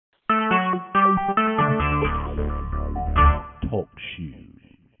Talk Shoes.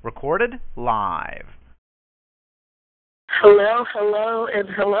 Recorded live. Hello, and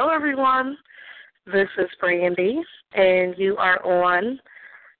hello, everyone. This is Brandy, and you are on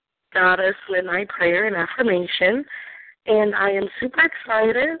Goddess Midnight Prayer and Affirmation, and I am super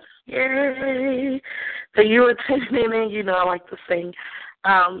excited, yay, that you are tuning in. You know I like to sing,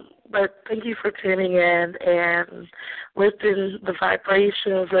 but thank you for tuning in and lifting the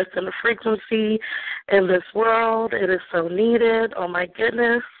vibrations, lifting the frequency in this world. It is so needed. Oh, my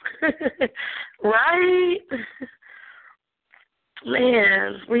goodness. Right?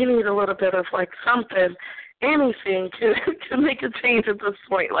 Man, we need a little bit of, like, something, anything to make a change at this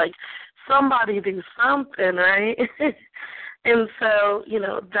point. Like, somebody do something, right? And so, you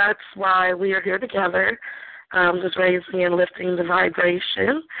know, that's why we are here together, just raising and lifting the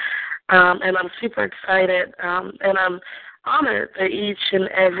vibration. And I'm super excited, and I'm honored that each and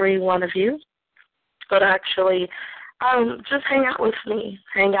every one of you would actually just hang out with me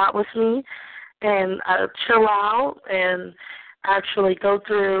and chill out and actually go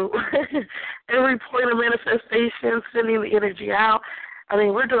through every point of manifestation, sending the energy out. I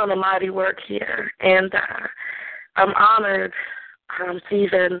mean, we're doing a mighty work here, and I'm honored to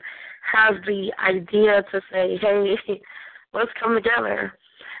even have the idea to say, hey, let's come together.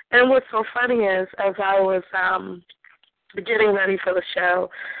 And what's so funny is, as I was getting ready for the show,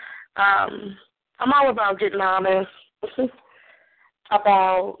 I'm all about getting honest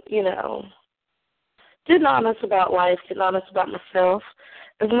about, you know, getting honest about life, getting honest about myself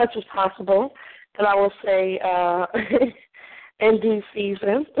as much as possible. And I will say in due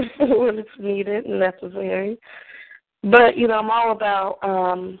season when it's needed and necessary. But, you know, I'm all about,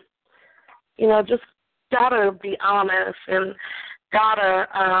 you know, just got to be honest and gotta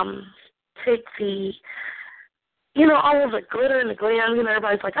take the, you know, all of the glitter and the glam. You know,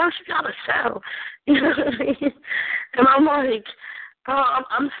 everybody's like, oh, she got a show. You know what I mean? And I'm like, oh,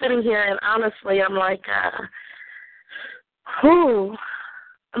 I'm sitting here, and honestly, I'm like, whew.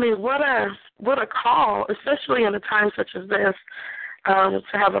 I mean, what a call, especially in a time such as this, to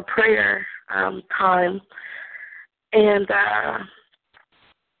have a prayer time. And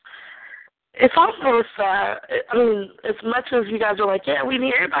it's almost, I mean, as much as you guys are like, yeah,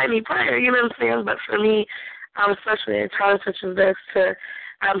 everybody need prayer, you know what I'm saying? But for me, especially in times such as this, to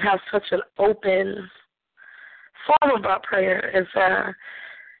have such an open form about prayer is, it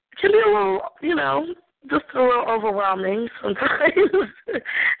can be a little, you know, just a little overwhelming sometimes.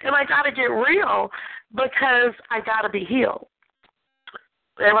 And I got to get real because I got to be healed.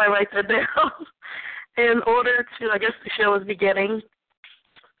 Everybody write that down. In order to, I guess the show is beginning,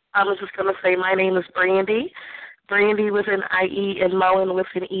 I was just going to say my name is Brandy. Brandy with an I-E and Mullen with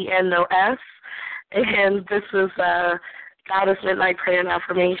an E-N, no S. And this is Goddess Midnight Prayer and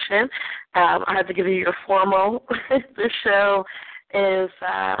Affirmation. I have to give you your formal. This show is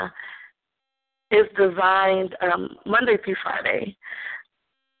designed Monday through Friday,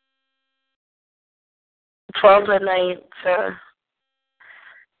 12 at night to ...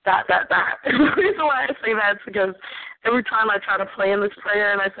 The reason why I say that is because every time I try to plan this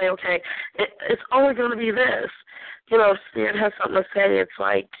prayer and I say, okay, it's only going to be this. You know, if Spirit has something to say, it's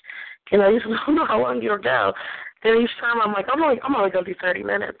like, you know, you don't know how long you'll go. And each time I'm like, I'm only going to do 30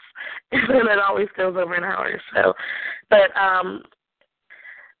 minutes. And then it always goes over an hour or so. But,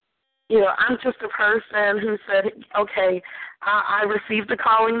 you know, I'm just a person who said, okay, I received the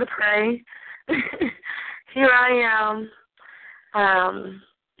calling to pray. Here I am.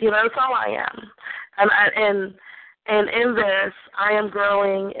 You know, that's all I am. And in this, I am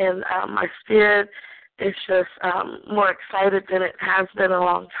growing, and my spirit is just more excited than it has been in a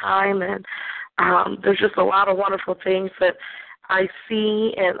long time. And there's just a lot of wonderful things that I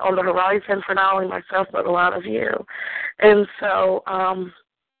see and on the horizon for not only myself but a lot of you. And so,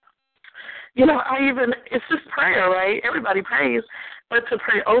 you know, it's just prayer, right? Everybody prays, but to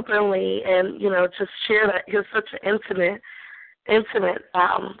pray openly and, you know, just share that is such an intimate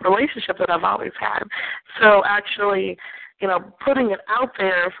relationship that I've always had. So actually, you know, putting it out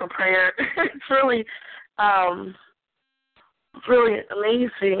there for prayer, it's really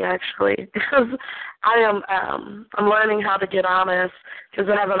amazing actually, because I'm learning how to get honest, because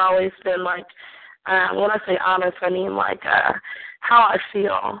I haven't always been like, when I say honest, I mean like how I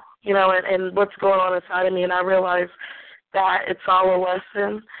feel, you know, and what's going on inside of me, and I realize that it's all a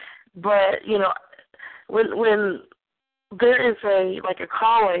lesson. But, you know, when there is a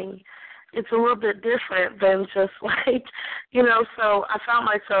calling, it's a little bit different than just like, you know, so I found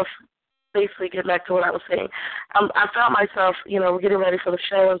myself, basically getting back to what I was saying, I found myself, you know, getting ready for the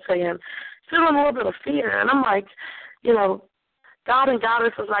show and saying, feeling a little bit of fear. And I'm like, you know, God and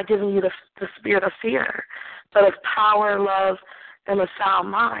Goddess is not giving you the spirit of fear, but of power, love, and a sound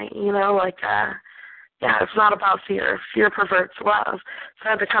mind, yeah, it's not about fear. Fear perverts love. So I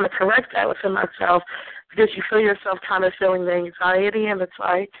had to kind of correct that within myself because you feel yourself kind of feeling the anxiety, and it's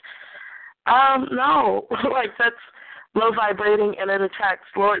like, no, that's low vibrating and it attracts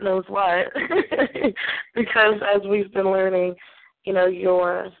Lord knows what. Because as we've been learning,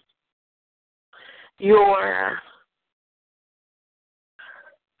 your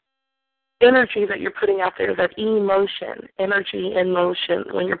energy that you're putting out there, that emotion, energy in motion,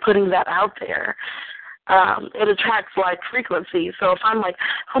 when you're putting that out there, it attracts like frequency. So if I'm like,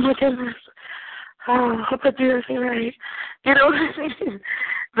 oh my goodness, I hope I do everything right, you know what I mean?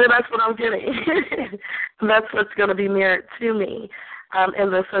 Then that's what I'm getting. That's what's going to be mirrored to me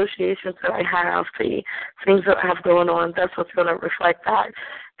in the associations that I have, the things that I have going on. That's what's going to reflect that,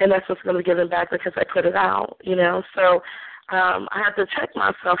 and that's what's going to be given back because I put it out, So I had to check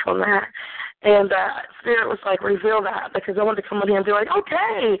myself on that. And Spirit was like, reveal that, because I wanted to come in here and be like,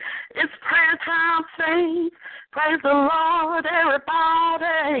 okay, it's prayer time, saints. Praise the Lord,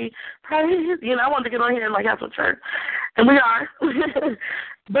 everybody. Praise. I wanted to get on here and have some church. And we are.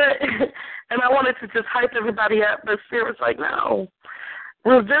 And I wanted to just hype everybody up, but Spirit was like, no.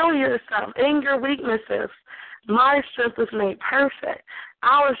 Reveal yourself in your weaknesses. My strength is made perfect.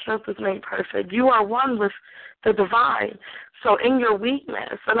 Our strength is made perfect. You are one with the divine. So in your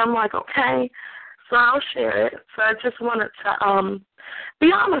weakness, and I'm like, okay, so I'll share it. So I just wanted to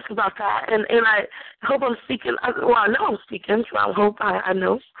be honest about that, and I hope I'm speaking. Well, I know I'm speaking, so I hope I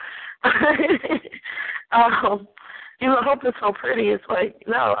know. Hope is so pretty. It's like,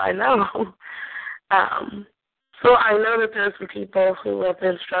 no, I know. So I know that there's some people who have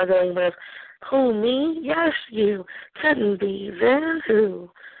been struggling with, who, me? Yes, you. Couldn't be. Then who?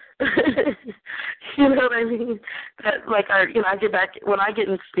 You know what I mean? That, I get back, when I get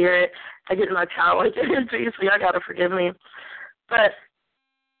in spirit, I get in my childlike energy, so y'all got to forgive me. But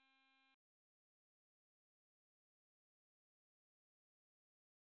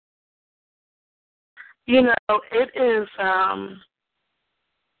it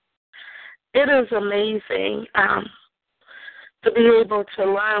is amazing to be able to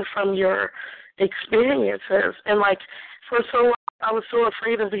learn from your experiences. And for so long, I was so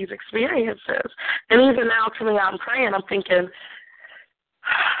afraid of these experiences. And even now, coming out and praying, I'm thinking,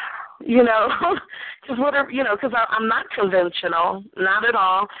 because because I'm not conventional, not at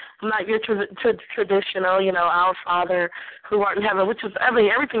all. I'm not your traditional, our Father who art in heaven, which is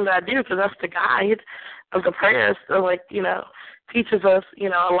everything that I do, because that's the guide of the prayers. So, teaches us, a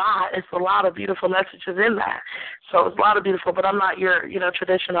lot. It's a lot of beautiful messages in that. So it's a lot of beautiful, but I'm not your,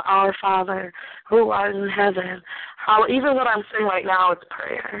 traditional, our Father who art in heaven. Even what I'm saying right now is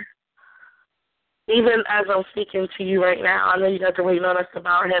prayer. Even as I'm speaking to you right now, I know you guys are waiting on us to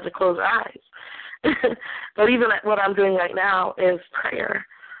bow our heads and close our eyes. But even what I'm doing right now is prayer.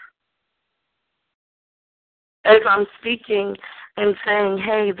 As I'm speaking and saying,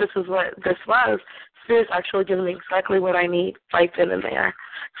 hey, this is what this was, Spirit's actually giving me exactly what I need right then and there.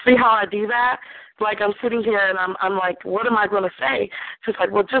 See how I do that? I'm sitting here and I'm like, what am I going to say? Just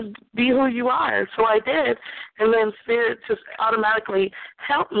just be who you are. So I did. And then Spirit just automatically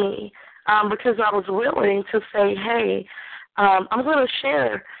helped me because I was willing to say, hey, I'm going to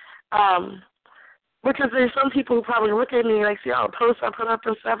share. Because there's some people who probably look at me and see all the posts I put up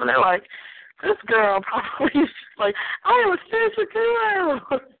and stuff, and they're like, this girl probably is I am a spiritual girl.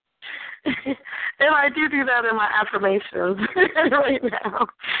 And I do that in my affirmations right now.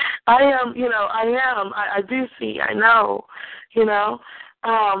 I am. I do see, I know, and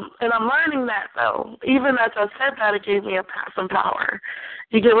I'm learning that, though. Even as I said that, it gave me some power.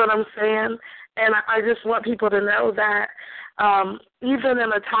 You get what I'm saying? And I just want people to know that even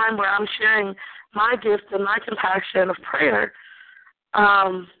in a time where I'm sharing my gift and my compassion of prayer,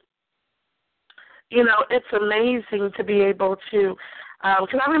 it's amazing to be able to,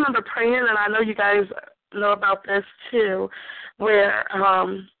 because I remember praying, and I know you guys know about this too, where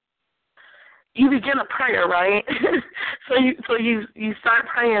you begin a prayer, right? so you start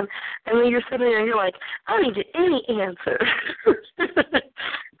praying, and then you're sitting there and you're like, I didn't get any answer.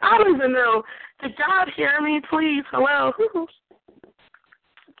 I don't even know. Did God hear me, please? Hello?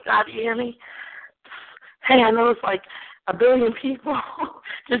 God hear me? Hey, I know it's a billion people.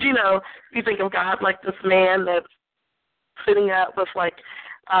 Because, you think of God like this man that's sitting up with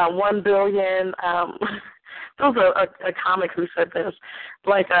 1 billion. There was a comic who said this,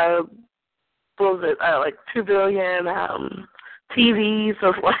 what was it, 2 billion TVs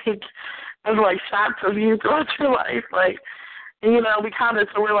of shots of you throughout your life, and, we kind of,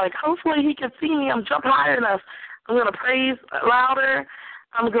 so we're hopefully he can see me, I'm jumping high enough. I'm going to praise louder.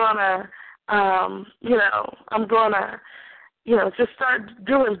 I'm going to, I'm going to, just start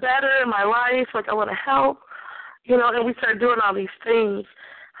doing better in my life. Like I want to help, and we start doing all these things,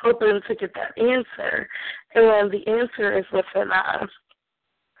 hoping to get that answer. And the answer is within us.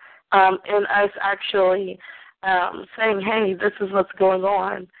 And us actually saying, hey, this is what's going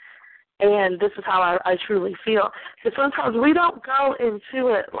on, and this is how I truly feel. Because sometimes we don't go into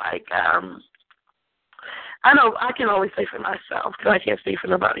it like, I know I can only say for myself because I can't speak for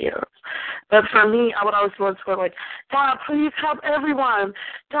nobody else. But for me, I would always go into it like, God, please help everyone.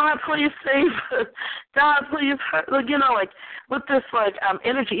 God, please save us. God, please hurt. Like, with this,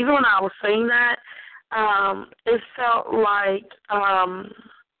 energy. Even when I was saying that, it felt like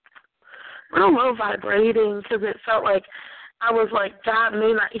real low vibrating because it felt like I was like, God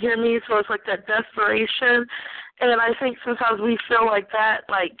may not hear me, so it's like that desperation. And I think sometimes we feel like that,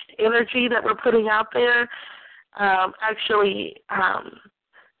 like energy that we're putting out there actually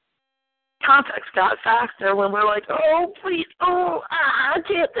contacts God faster when we're like, oh, please, I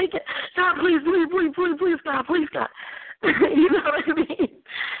can't take it. God, please, God, please, God. You know what I mean?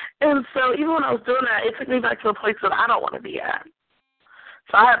 And so even when I was doing that, it took me back to a place that I don't want to be at.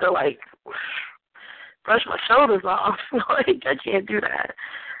 So I had to, brush my shoulders off. I can't do that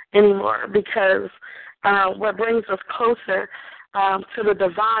anymore because what brings us closer to the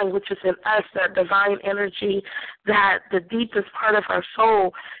divine, which is in us, that divine energy, that the deepest part of our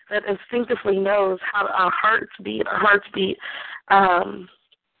soul that instinctively knows how our hearts beat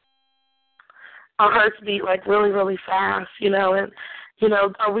like really, really fast, and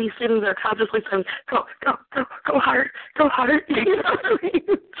are we sitting there consciously saying, go hard, go hard? You know what I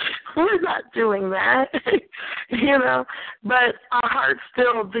mean? We're not doing that, But our heart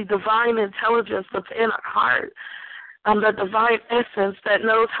still, the divine intelligence that's in our heart, the divine essence that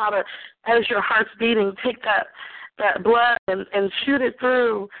knows how to, as your heart's beating, take that blood and shoot it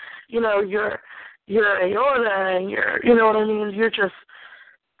through, your aorta and you're just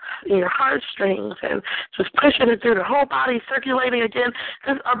your heartstrings and just pushing it through the whole body, circulating again.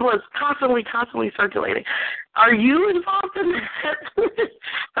 Because our blood's constantly circulating. Are you involved in that?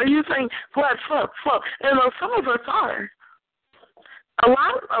 Are you saying blood flow? And some of us are. A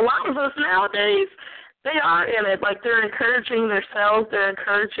lot of us nowadays, they are in it. Like they're encouraging themselves. They're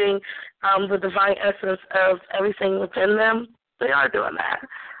encouraging the divine essence of everything within them. They are doing that.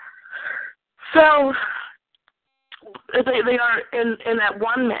 So they are in that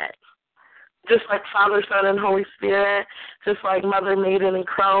one-net, just like Father, Son, and Holy Spirit, just like Mother, Maiden, and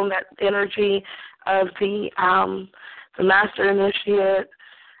Crone, that energy of the Master Initiate,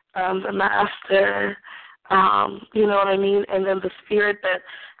 the Master, you know what I mean, and then the Spirit,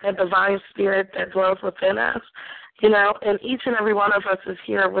 that divine Spirit that dwells within us, and each and every one of us is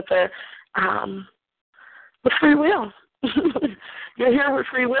here with free will. You're here with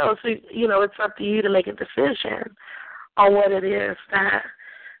free will, so, it's up to you to make a decision on what it is that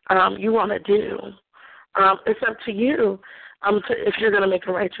you want to do. It's up to you if you're going to make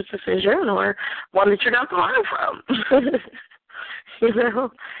a righteous decision or one that you're not going to learn from.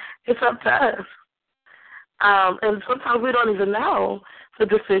 It's up to us. And sometimes we don't even know the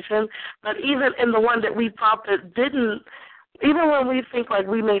decision, but even in the one that we thought that didn't, even when we think like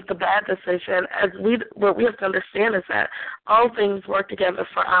we made the bad decision, what we have to understand is that all things work together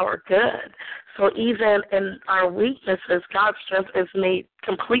for our good. So even in our weaknesses, God's strength is made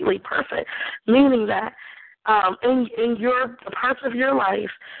completely perfect, meaning that in the parts of your life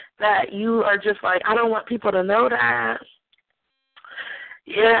that you are just like, I don't want people to know that.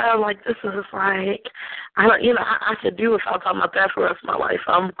 Yeah, like this is like, I could do without talking about that for the rest of my life.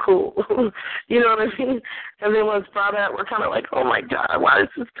 I'm cool. You know what I mean? And then when it's brought up, we're kind of like, oh my God, why is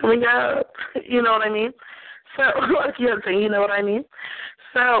this coming up? You know what I mean? So, like you have to, you know what I mean?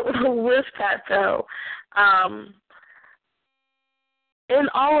 So with that though, in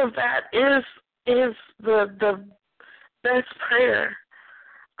all of that is the best prayer.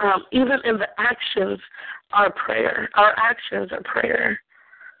 Even in the actions are prayer. Our actions are prayer.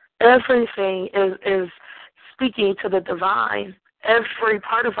 Everything is speaking to the divine. Every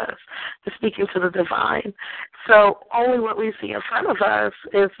part of us is speaking to the divine. So only what we see in front of us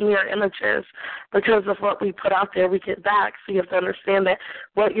is mere images. Because of what we put out there, we get back. So you have to understand that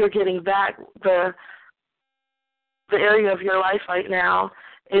what you're getting back, the area of your life right now,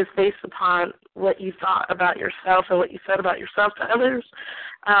 is based upon what you thought about yourself and what you said about yourself to others.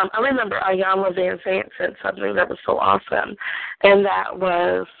 I remember Ayanna Van Zant said something that was so awesome, and that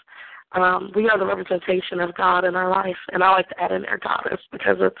was, we are the representation of God in our life, and I like to add in there goddess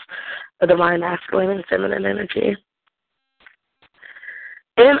because it's a divine masculine and feminine energy.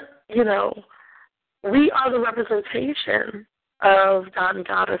 And, we are the representation of God and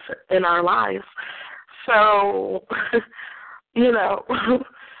Goddess in our lives. So, you know,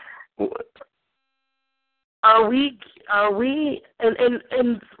 are we,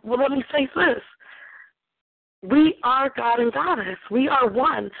 and well, let me say this. We are God and Goddess. We are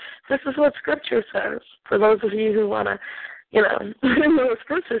one. This is what Scripture says. For those of you who want to, you know, know what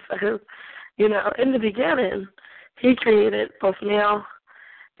Scripture says, you know, in the beginning, He created both male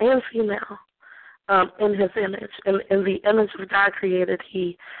and female in His image. And in the image of God created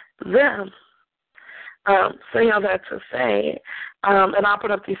He them. Saying all that to say, and I'll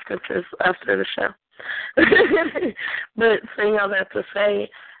put up these scriptures after the show. But saying all that to say,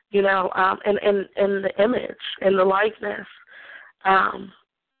 you know, in the image, in the likeness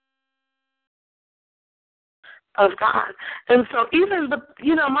of God. And so even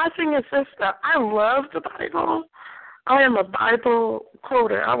my thing is this, that I love the Bible. I am a Bible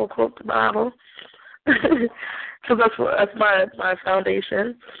quoter. I will quote the Bible because that's my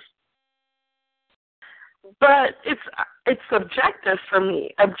foundation. But it's subjective for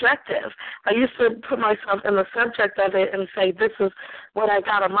me, objective. I used to put myself in the subject of it and say, this is what I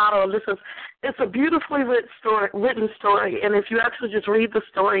got a model, and it's a beautifully written story. And if you actually just read the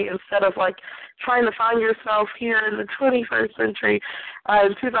story instead of like trying to find yourself here in the 21st century,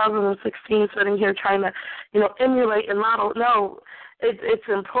 in 2016, sitting here trying to, emulate and model, no. It's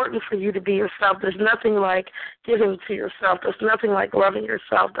important for you to be yourself. There's nothing like giving to yourself. There's nothing like loving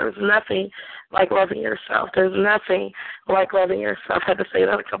yourself. There's nothing like loving yourself. There's nothing like loving yourself. I had to say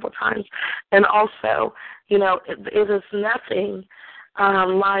that a couple of times. And also, it is nothing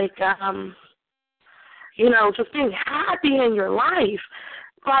like, just being happy in your life.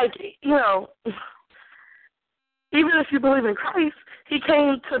 Like, even if you believe in Christ, He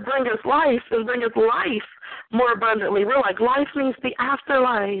came to bring us life and bring us life more abundantly. We're like, life means the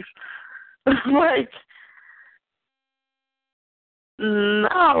afterlife. Like,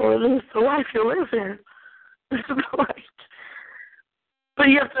 no, it means the life you live in. But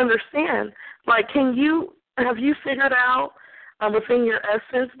you have to understand, like, have you figured out within your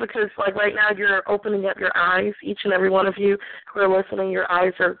essence, because like right now you're opening up your eyes, each and every one of you who are listening, your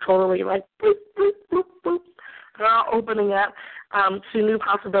eyes are totally like, boop, boop, boop, boop. They're all opening up to new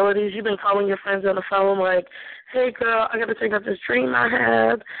possibilities. You've been calling your friends on the phone like, hey, girl, I got to take up this dream I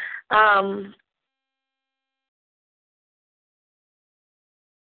had.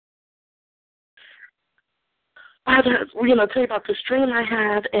 I had to, tell you about this dream I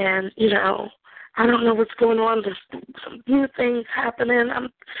had, and, I don't know what's going on. There's some new things happening.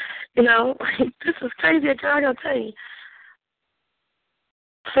 This is crazy. Girl, I got to tell you.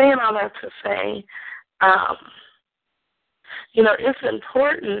 Saying all that to say, it's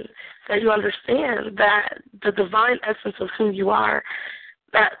important that you understand that the divine essence of who you are,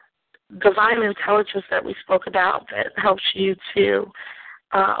 that divine intelligence that we spoke about that helps you to,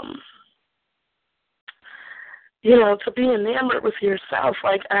 to be enamored with yourself.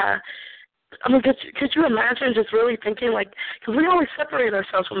 Like, could you imagine just really thinking, like, because we always separate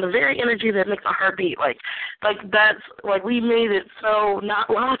ourselves from the very energy that makes our heart beat. Like that's, like, we made it so not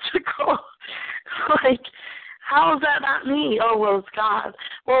logical. Like, how is that not me? Oh, well, it's God.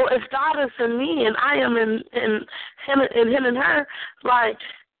 Well, if God is in me and I am in him and her, like,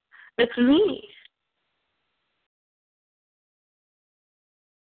 it's me.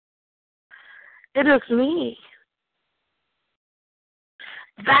 It is me.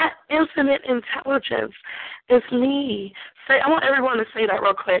 That infinite intelligence is me. I want everyone to say that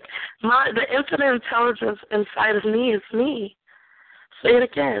real quick. The infinite intelligence inside of me is me. Say it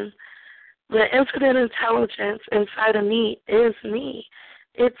again. The infinite intelligence inside of me is me.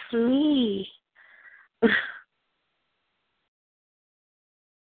 It's me.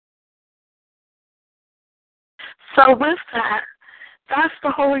 So with that, that's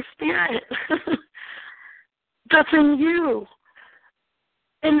the Holy Spirit. That's in you.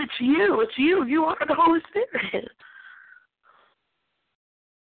 And it's you. It's you. You are the Holy Spirit.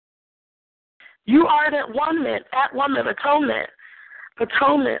 You are that one-ment, atonement.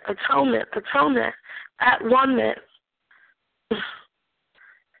 Atonement, at one-ment.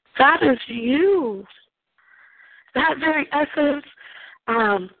 That is you. That very essence,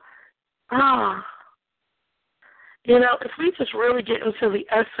 if we just really get into the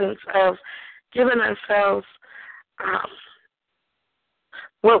essence of giving ourselves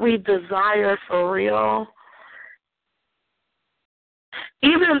what we desire for real,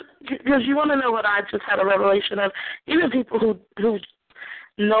 even because you want to know what I just had a revelation of, even people who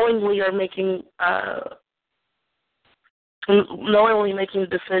knowingly are making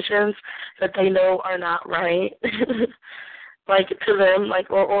decisions that they know are not right, like to them,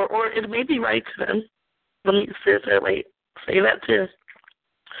 like or it may be right to them, Let me seriously say that too.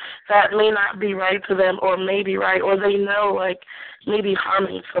 That may not be right to them, or may be right, or they know, like, maybe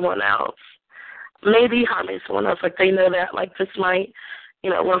harming someone else. Maybe harming someone else. Like, they know that, like, this might,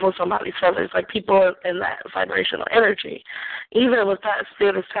 ruffle somebody's feathers. Like, people in that vibrational energy. Even with that,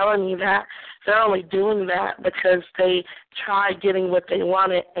 spirit is telling me that they're only doing that because they tried getting what they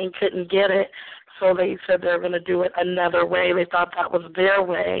wanted and couldn't get it. So they said they're going to do it another way. They thought that was their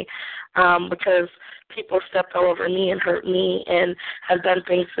way, because people stepped all over me and hurt me and have done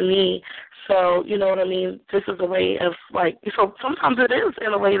things to me. So, you know what I mean? This is a way of, like, so sometimes it is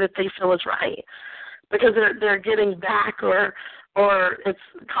in a way that they feel is right, because they're getting back, or it's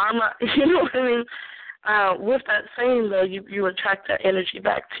karma. You know what I mean? With that saying, though, you attract that energy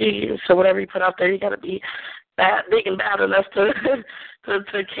back to you. So whatever you put out there, you got to be big and bad enough to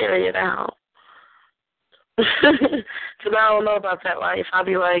to carry it out. Because I don't know about that life. I'll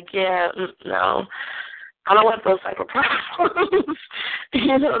be like, yeah, no, I don't want those type of problems.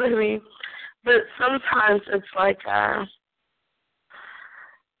 You know what I mean? But sometimes it's like,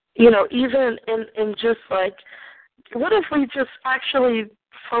 even in just like, what if we just actually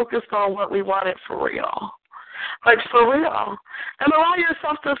focused on what we wanted for real? Like, for real. And allow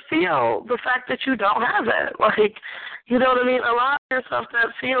yourself to feel the fact that you don't have it. Like, you know what I mean? Allow yourself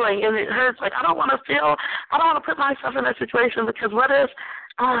that feeling, and it hurts. Like, I don't want to put myself in that situation, because what if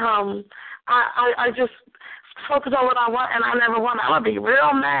I just focus on what I want and I never want it? I'm going to be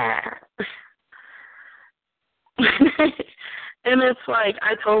real mad. And it's like,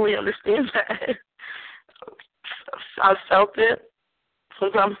 I totally understand that. I felt it.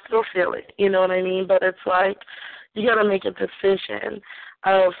 Sometimes I still feel it, you know what I mean? But it's like, you got to make a decision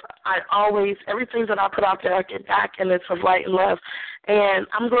of, everything that I put out there, I get back, and it's of light and love. And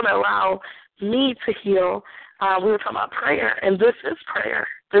I'm going to allow me to heal. We were talking about prayer, and this is prayer.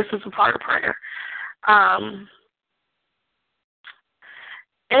 This is a part of prayer.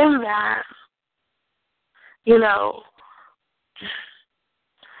 In that, the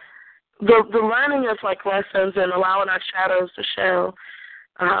learning of, like, lessons and allowing our shadows to show.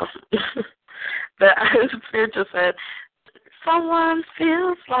 But Spirit just said, someone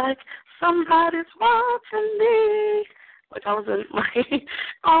feels like somebody's watching me. Like, I was in my,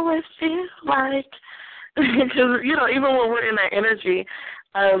 always feel like, because, even when we're in that energy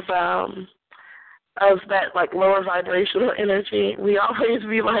of that, like, lower vibrational energy, we always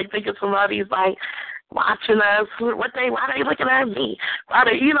be, like, thinking somebody's, like, watching us. Why are they looking at me? Why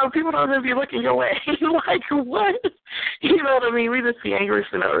they, people don't even be looking your way. Like, what? You know what I mean? We just be angry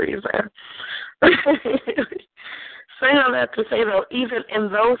for no reason. Saying all that to say, though, even in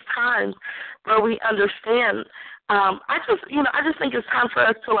those times where we understand, I just think it's time for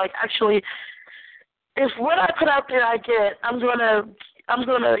us to, like, actually, if what I put out there I get, I'm gonna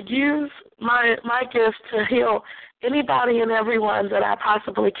use my gift to heal anybody and everyone that I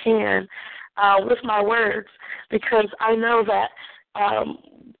possibly can. With my words, because I know that,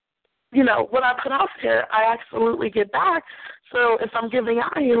 what I put out there, I absolutely get back. So if I'm giving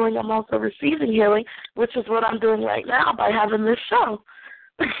out healing, I'm also receiving healing, which is what I'm doing right now by having this show.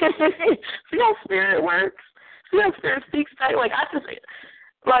 See how Spirit works? See how Spirit speaks back?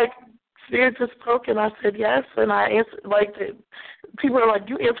 Spirit just spoke, and I said yes, and I answered, people are like,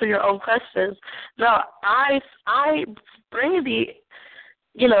 you answer your own questions. No, Brandy,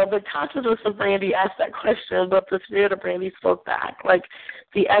 the consciousness of Brandy asked that question, but the spirit of Brandy spoke back, like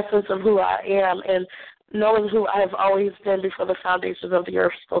the essence of who I am, and knowing who I have always been before the foundations of the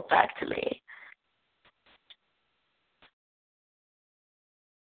earth spoke back to me.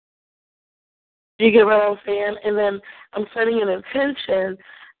 You get what I'm saying? And then I'm setting an intention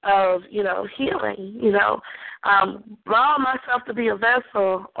of, healing, allow myself to be a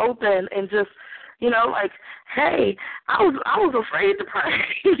vessel, open, and just, hey, I was afraid to pray.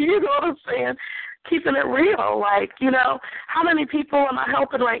 You know what I'm saying? Keeping it real. How many people am I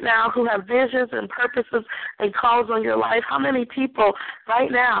helping right now who have visions and purposes and calls on your life? How many people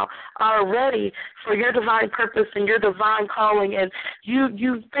right now are ready for your divine purpose and your divine calling? And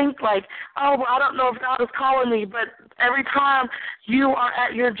you think like, oh, well, I don't know if God is calling me, but every time you are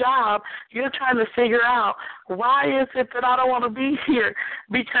at your job, you're trying to figure out, why is it that I don't want to be here?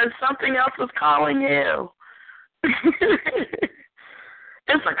 Because something else is calling you.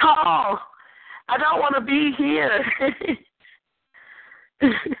 It's a call. I don't want to be here.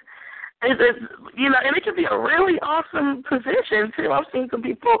 And it can be a really awesome position, too. I've seen some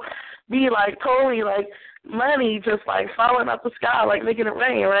people be, totally, money just, falling out the sky, making it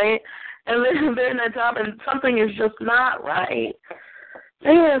rain, right? And then they're in that job and something is just not right.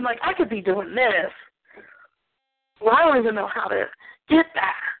 Man, I could be doing this. Well, I don't even know how to get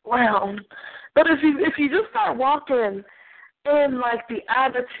that. Well, But if you just start walking in like the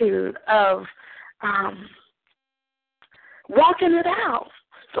attitude of walking it out.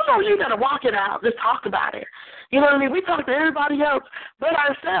 Sometimes you gotta walk it out, just talk about it. You know what I mean? We talk to everybody else but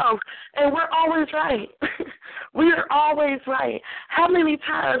ourselves, and we're always right. We are always right. How many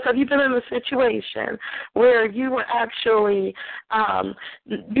times have you been in a situation where you were actually,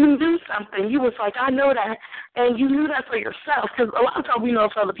 you knew something, you was like, I know that, and you knew that for yourself, because a lot of times we know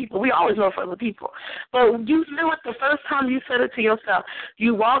it for other people. We always know it for other people. But you knew it the first time you said it to yourself.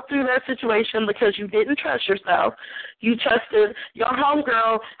 You walked through that situation because you didn't trust yourself. You trusted your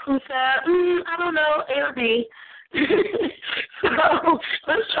homegirl who said, I don't know, A or B. So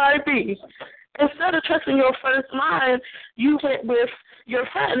let's try B. Instead of trusting your first mind, you went with your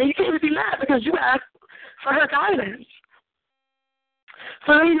friend. And you can't even be mad because you asked for her guidance.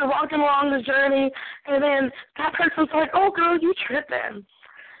 So then you're walking along the journey, and then that person's like, oh, girl, you tripping.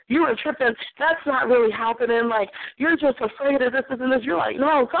 You were tripping. That's not really happening. Like, you're just afraid of this and this. You're like,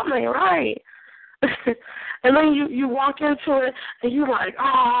 no, something ain't right. And then you walk into it, and you're like,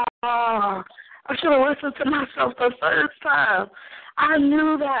 I should have listened to myself the first time. I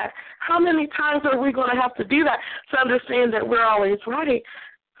knew that. How many times are we going to have to do that to understand that we're always right?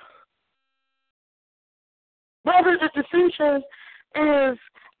 Whether the decision is,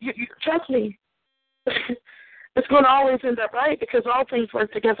 you trust me, it's going to always end up right because all things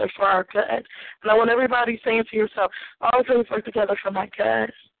work together for our good. And I want everybody saying to yourself, all things work together for my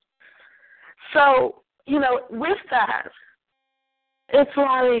good. So, with that, it's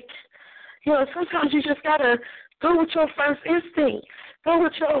like, sometimes you just got to go with your first instinct. Go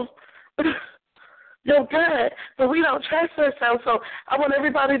with your gut. But we don't trust ourselves. So I want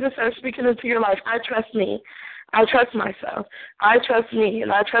everybody to start speaking into your life. I trust me. I trust myself. I trust me,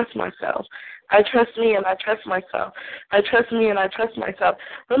 and I trust myself. I trust me, and I trust myself. I trust me, and I trust myself.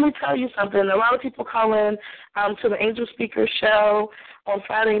 Let me tell you something. A lot of people call in to the Angel Speaker show on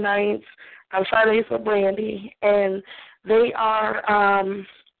Friday nights, on Fridays with Brandy, and they are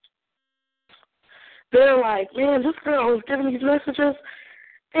they're like, man, this girl is giving these messages.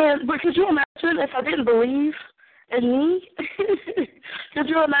 But could you imagine if I didn't believe in me? Could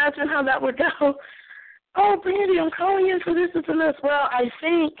you imagine how that would go? Oh, Brandy, I'm calling in for this and this. Well, I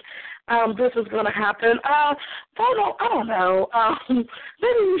think this is going to happen. I don't know. Maybe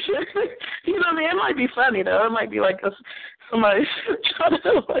you should. It might be funny, though. It might be like somebody trying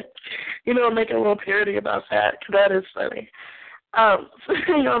to, make a little parody about that, because that is funny. So,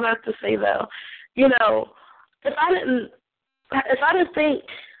 that's to say, though, if I didn't think,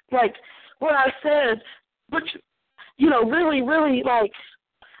 like, what I said, which, really, really, like,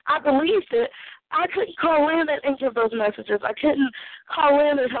 I believed it, I couldn't call in and give those messages. I couldn't call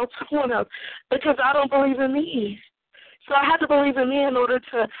in and help someone else because I don't believe in me. So I had to believe in me in order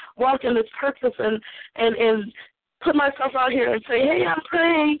to walk in this purpose and put myself out here and say, hey, I'm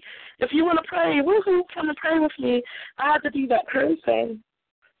praying. If you want to pray, woohoo, come and pray with me. I had to be that person.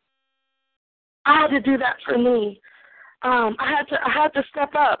 I had to do that for me. I had to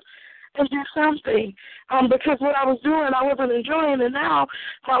step up and do something because what I was doing I wasn't enjoying, and now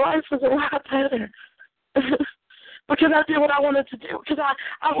my life is a lot better because I did what I wanted to do, because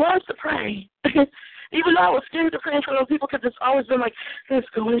I wanted to pray. Even though I was scared to pray in front of people, because it's always been like, let's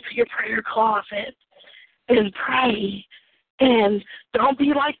go into your prayer closet and pray. And don't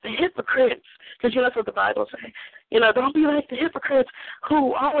be like the hypocrites, because that's what the Bible says. Don't be like the hypocrites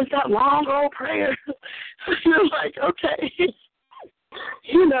who always got long old prayers. So you're like, okay,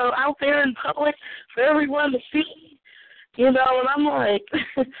 out there in public for everyone to see, and I'm like,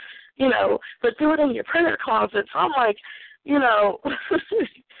 but do it in your prayer closet. So I'm like,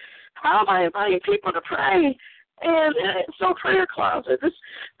 how am I inviting people to pray? And it's no prayer closet.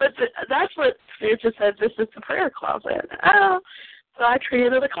 That's what Spirit just said. This is the prayer closet. So I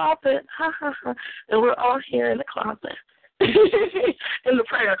created a closet, and we're all here in the closet, in the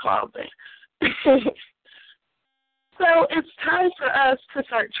prayer closet. So it's time for us to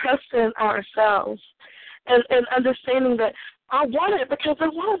start trusting ourselves and understanding that I want it because I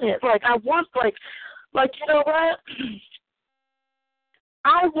want it. Like, I want, like you know what?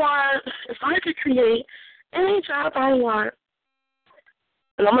 I want, if I could create any job I want,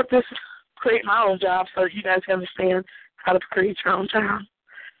 and I'm going to just create my own job so that you guys can understand how to create your own job.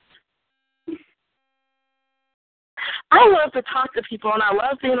 I love to talk to people, and I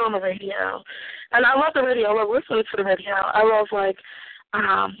love being on the radio. And I love the radio. I love listening to the radio. I love,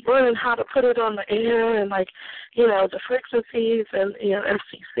 learning how to put it on the air and, the frequencies and,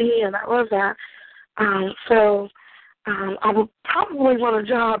 FCC, and I love that. So I would probably want a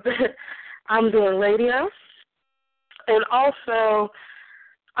job that I'm doing radio and also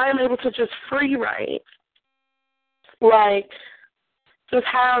I am able to just free write, like just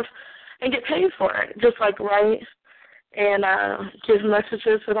have and get paid for it, just like write and give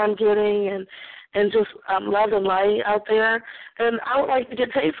messages that I'm getting and just love and light out there. And I would like to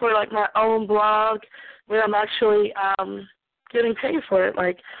get paid for like my own blog where I'm actually getting paid for it.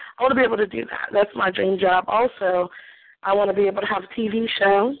 Like I want to be able to do that. That's my dream job. Also, I want to be able to have a TV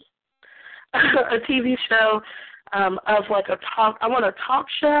show, a TV show of like a talk. I want a talk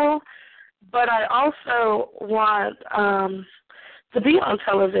show, but I also want to be on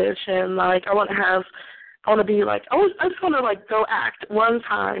television. Like I want to be like, I just want to like go act one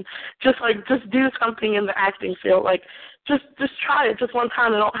time, just do something in the acting field, like just try it just one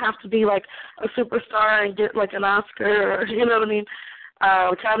time. I don't have to be like a superstar and get like an Oscar or you know what I mean,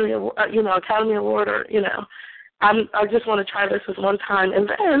 Academy Award or I just want to try this as one time, and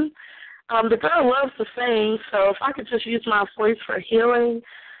then the girl loves to sing, so if I could just use my voice for healing.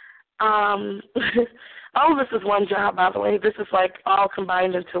 All of this is one job, by the way. This is like all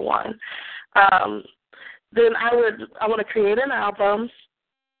combined into one. Then I want to create an album.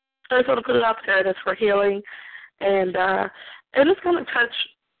 I just want to put it out there that's for healing, and it's going to touch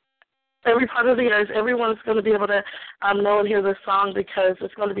every part of the earth. Everyone's going to be able to know and hear this song because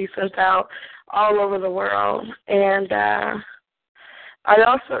it's going to be sent out all over the world. And I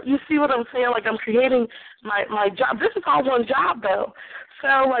also, you see what I'm saying? Like I'm creating my job. This is all one job though.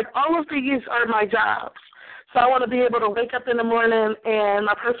 So like all of these are my jobs. So I want to be able to wake up in the morning and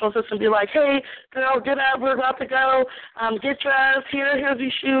my personal assistant be like, hey, girl, get up, we're about to go. Get dressed. Here's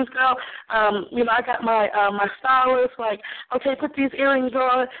these shoes, girl. I got my stylist, like, okay, put these earrings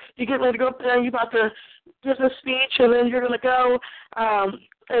on. You get ready to go up there and you about to give a speech and then you're going to go.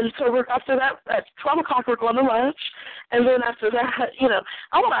 And so after that, at 12 o'clock, we're going to lunch. And then after that,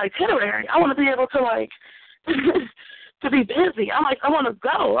 I want an itinerary. I want to be able to, like, to be busy. I want to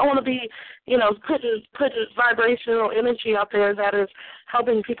go. I want to be, putting vibrational energy out there that is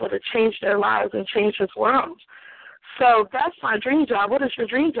helping people to change their lives and change this world. So that's my dream job. What is your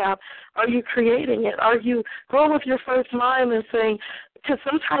dream job? Are you creating it? Are you going with your first mind and saying, because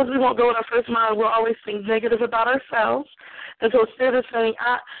sometimes we won't go with our first mind. We'll always think negative about ourselves. And so instead of saying,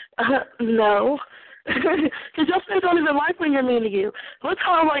 no, because your friends don't even like when you're mean to you. Look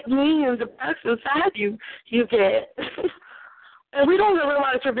how like mean and depressed and sad you get. And we don't even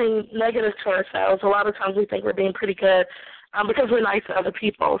realize we're being negative to ourselves. A lot of times we think we're being pretty good because we're nice to other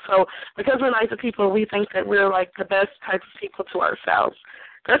people. So because we're nice to people, we think that we're like the best type of people to ourselves.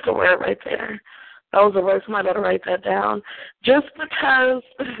 That's a word right there. That was a word. Somebody better write that down. Just because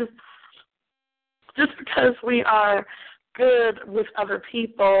we are good with other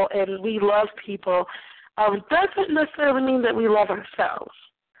people and we love people doesn't necessarily mean that we love ourselves.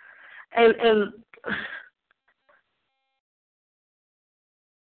 And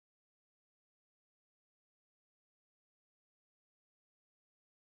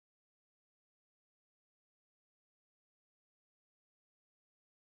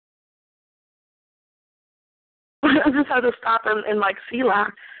I just had to stop and like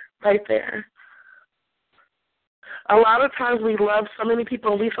Selah right there. A lot of times we love so many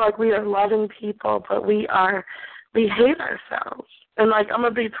people and we feel like we are loving people, but we hate ourselves. And like I'm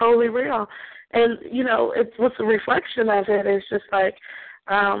gonna be totally real. And it's what's a reflection of it is just like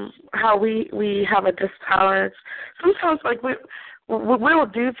how we have a distolerance. Sometimes like we'll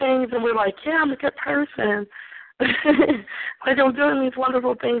do things and we're like, yeah, I'm a good person. Like I'm doing these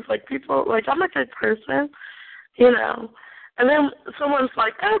wonderful things. Like people, like I'm a good person, And then someone's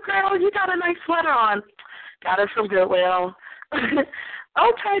like, oh girl, you got a nice sweater on. Got it from Goodwill.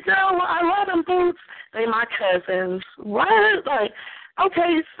 Okay, girl, well, I love them boots. They my cousins. What? Like,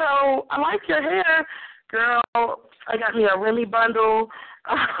 okay, so I like your hair. Girl, I got me a Remy bundle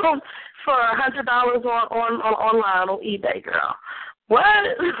for $100 online on eBay, girl.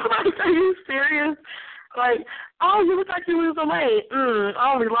 What? Like, are you serious? Like, oh, you look like you losing weight.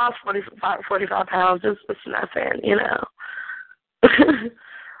 I only lost 45 pounds. It's nothing,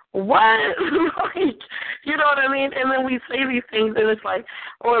 What? Like, you know what I mean? And then we say these things, and it's like,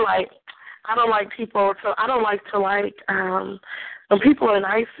 or like, I don't like people, so I don't like to like, when people are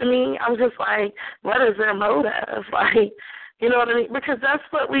nice to me, I'm just like, what is their motive? Like, you know what I mean? Because that's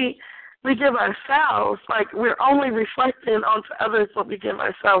what we give ourselves. Like, we're only reflecting onto others what we give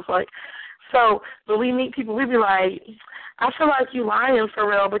ourselves. Like, so when we meet people, we be like, I feel like you lying for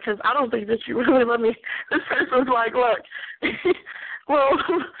real because I don't think that you really love me. This person's like, look, well,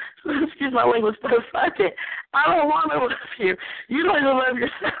 excuse my language, but fuck it. I don't want to love you. You don't even love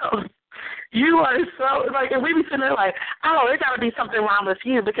yourself. You are so, like, and we be sitting there like, oh, there got to be something wrong with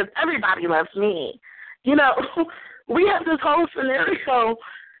you because everybody loves me. We have this whole scenario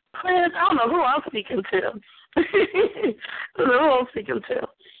Prince, I don't know who I'm speaking to. I don't know who I'm speaking to.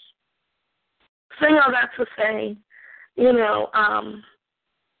 Saying all that to say,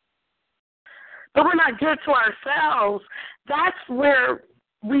 but we're not good to ourselves. That's where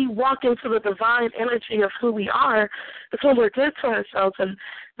we walk into the divine energy of who we are. It's when we're good to ourselves and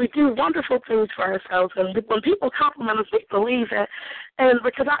we do wonderful things for ourselves. And when people compliment us, we believe it. And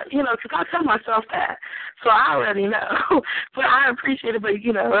because I tell myself that, so I already know. But I appreciate it. But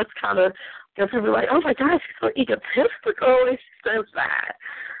that's kind of people are like, oh my gosh, she's so egotistical and she says that.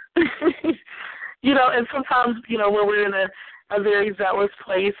 And sometimes when we're in a very zealous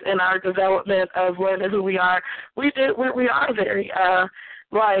place in our development of learning who we are, we are very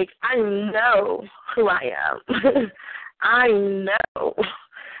I know who I am. I know,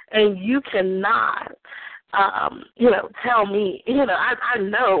 and you cannot, tell me. I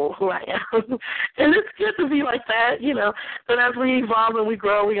know who I am, and it's good to be like that. But as we evolve and we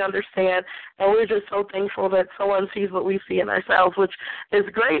grow, we understand, and we're just so thankful that someone sees what we see in ourselves, which is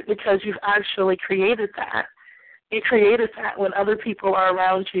great because you've actually created that. You created that when other people are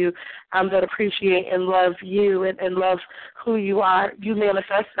around you that appreciate and love you and love who you are. You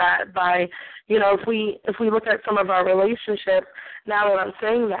manifest that by, if we look at some of our relationships, now that I'm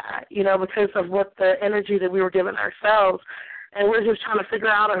saying that, because of what the energy that we were giving ourselves, and we're just trying to figure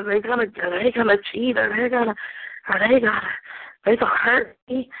out, are they gonna cheat? Are they gonna hurt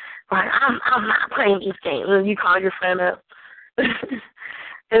me? Like I'm not playing these games. And you call your friend up.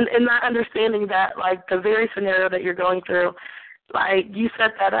 And not understanding that, the very scenario that you're going through, you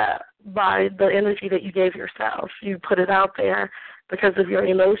set that up by the energy that you gave yourself. You put it out there because of your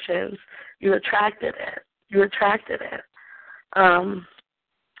emotions. You attracted it. It's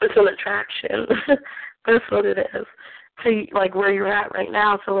an attraction. That's what it is. To, where you're at right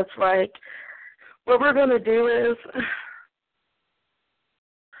now. So it's what we're going to do is,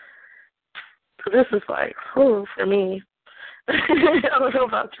 this is for me. I don't know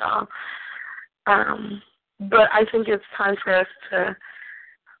about y'all. But I think it's time for us to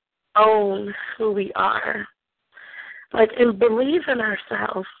own who we are. And believe in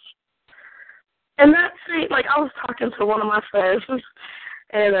ourselves. And that's it. I was talking to one of my friends,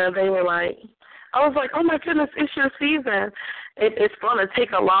 and they were I was oh my goodness, it's your season. It's going to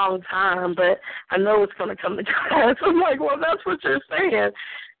take a long time, but I know it's going to come to pass. I'm well, that's what you're saying.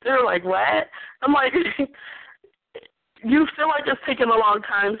 They're what? I'm you feel like it's taking a long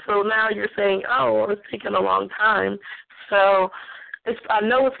time, so now you're saying, oh, it's taking a long time. So I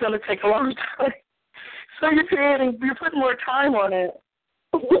know it's going to take a long time. So you're putting more time on it.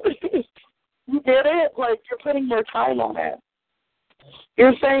 You get it? You're putting more time on it.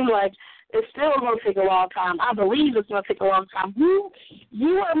 You're saying, it's still going to take a long time. I believe it's going to take a long time.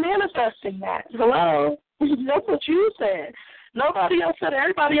 You are manifesting that. Hello? That's what you said. Nobody else said it.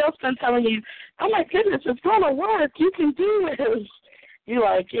 Everybody else been telling you, oh, my goodness, it's going to work. You can do it.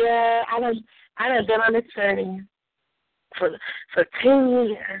 You're yeah, I done been on this journey for 10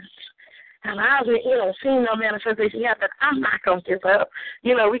 years. And I've been, seeing no manifestation yet, but I'm not going to give up.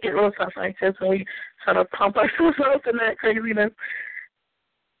 We get real stuff like this, and we sort of pump ourselves up in that craziness.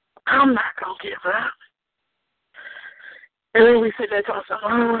 I'm not going to give up. And then we sit there to ourselves,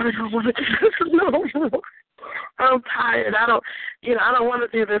 oh, I don't want to do this no more. I'm tired. I don't want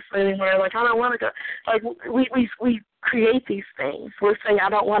to do this anymore. I don't want to go. We create these things. We're saying, I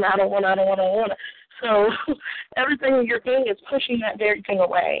don't want to. So everything you're doing is pushing that very thing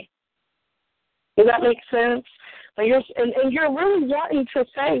away. Does that make sense? And you're really wanting to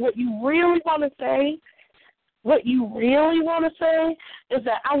say what you really want to say. What you really want to say is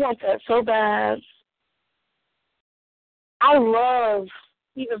that I want that so bad. I love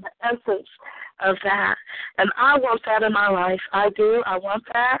even the essence of that. And I want that in my life. I do. I want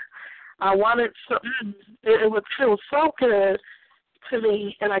that. I want it so, it would feel so good to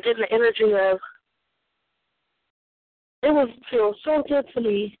me, and I get the energy of, it would feel so good to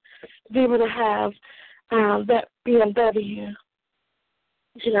me to be able to have that BMW,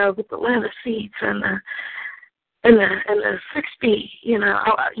 with the leather seats and the 6 speed,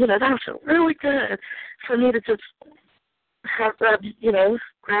 that would feel really good for me to just have that,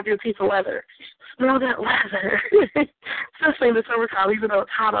 grab your piece of leather, smell that leather, especially in the summertime, even though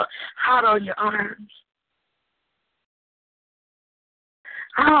it's hot on your arms.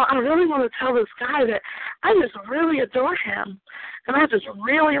 Oh, I really want to tell this guy that I just really adore him, and I just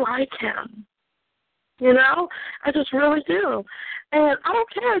really like him. I just really do. And I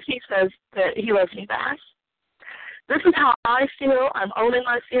don't care if he says that he loves me back. This is how I feel. I'm owning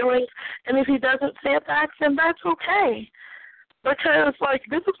my feelings. And if he doesn't say it back, then that's okay. Because,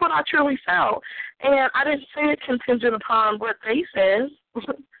 this is what I truly felt. And I didn't say it contingent upon what they said.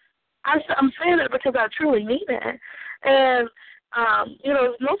 I'm saying it because I truly mean it. And,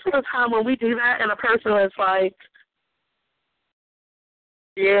 most of the time when we do that and a person is like,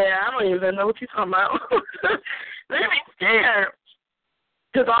 yeah, I don't even know what you're talking about. They be scared.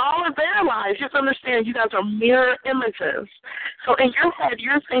 Because all of their lives, just understand you guys are mirror images. So in your head,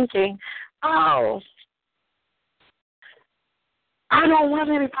 you're thinking, oh, I don't want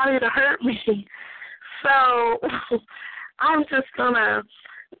anybody to hurt me. So I'm just going to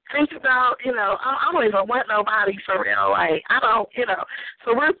think about, I don't even want nobody for real. Like, I don't,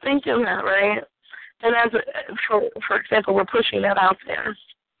 So we're thinking that, right? And for example, we're pushing that out there.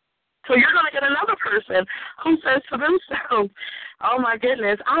 So you're going to get another person who says to themselves, oh, my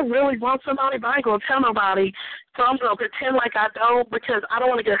goodness, I really want somebody, but I ain't going to tell nobody. So I'm going to pretend like I don't because I don't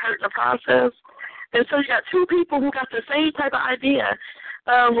want to get hurt in the process. And so you got two people who got the same type of idea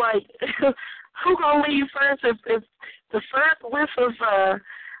of, like, who going to leave first if the first whiff the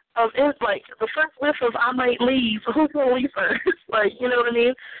first whiff of I might leave, who's going to leave first? Like, you know what I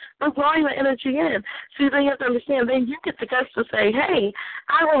mean? We're drawing the energy in. So then you have to understand, then you get the guts to say, hey,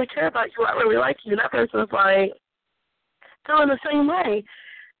 I really care about you. I really like you. And that person's like, feeling the same way.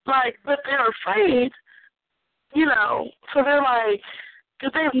 Like, but they're afraid, so they're like,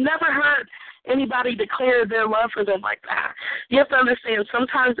 because they've never heard anybody declare their love for them like that. You have to understand,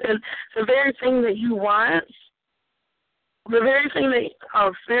 sometimes in the very thing that you want, the very thing that,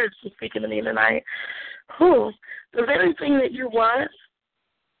 Spirit's speaking to me tonight, the very thing that you want,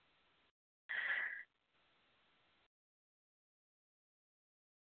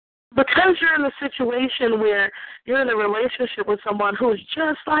 because you're in a situation where you're in a relationship with someone who is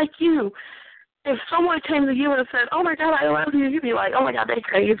just like you, if someone came to you and said, oh, my God, I love you, you'd be like, oh, my God, they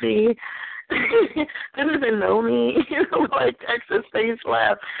crazy. They don't even know me. Like exit stage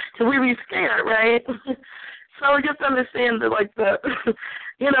left. Because we be scared, right? So you have to understand that, like, the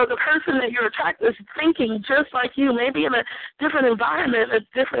person that you're attracted is thinking just like you, maybe in a different environment, a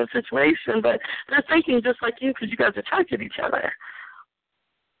different situation, but they're thinking just like you because you guys attracted each other.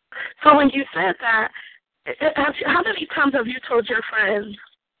 So when you said that, how many times have you told your friends,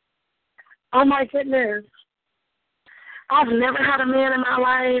 oh, my goodness, I've never had a man in my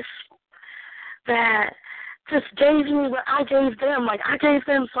life that just gave me what I gave them. Like, I gave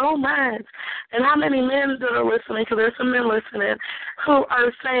them so much. And how many men that are listening, because there's some men listening, who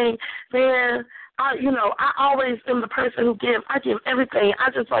are saying, man, I always am the person who I give everything. I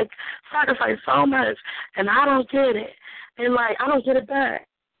just, like, sacrifice so much, and I don't get it. And, like, I don't get it back.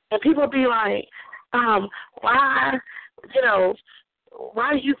 And people be like, why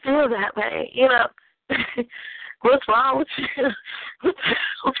do you feel that way? What's wrong with you?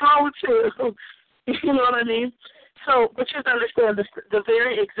 What's wrong with you? You know what I mean? So, but you have to understand the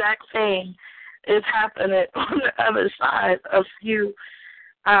very exact thing is happening on the other side of you.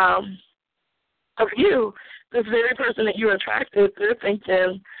 This very person that you're attracted, they're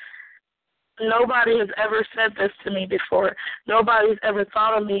thinking, nobody has ever said this to me before. Nobody's ever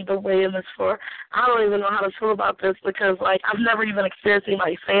thought of me the way in this before. I don't even know how to feel about this because, like, I've never even experienced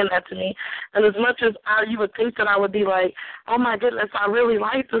anybody saying that to me. And as much as you would think that I would be like, oh, my goodness, I really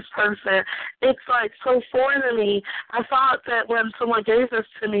like this person, it's, like, so foreign to me. I thought that when someone gave this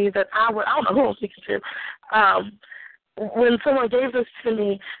to me that I don't know who I'm speaking to, when someone gave this to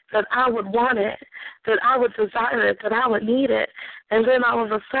me, that I would want it, that I would desire it, that I would need it. And then all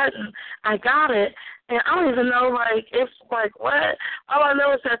of a sudden, I got it, and I don't even know, like, it's like, what? All I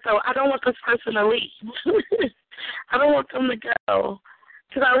know is that, though, I don't want this person to leave. I don't want them to go,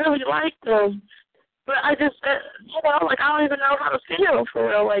 because I really like them. But I just, like, I don't even know how to feel for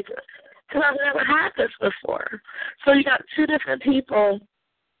real, like, because I've never had this before. So you got two different people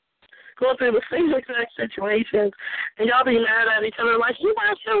going through the same exact situations, and y'all be mad at each other like, you're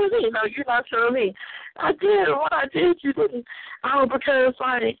not showing me. No, you're not showing me. I did. What I did, you didn't. Oh, because,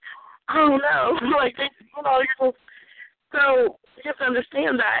 like, I don't know. Like, you're just, so you have to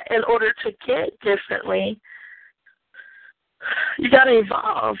understand that in order to get differently, you got to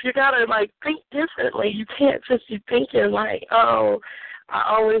evolve. You got to, like, think differently. You can't just be thinking, like, oh, I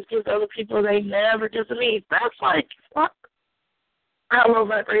always give to other people, they never give to me. That's like, what? How low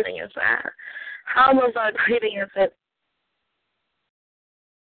vibrating is that? How low vibrating is it?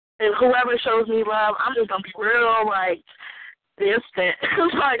 And whoever shows me love, I'm just going to be real, like, distant.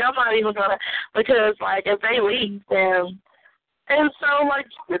 Like, I'm not even going to, because, like, if they leave, then, and so, like,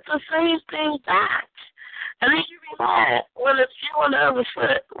 you get the same thing back. And then you be mad when it's you on the other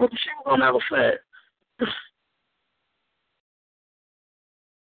foot, when the shoe's on the other foot.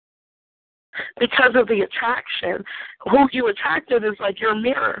 Because of the attraction. Who you attracted is like your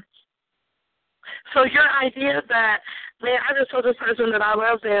mirror. So your idea that man, I just told this person that I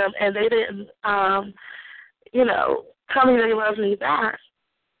love them, and they didn't, tell me they love me back.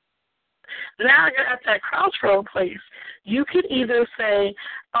 Now you're at that crossroad place. You could either say,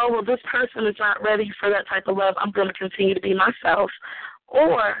 oh, well, this person is not ready for that type of love. I'm going to continue to be myself.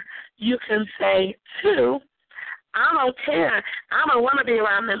 Or you can say, two, I don't care. I don't want to be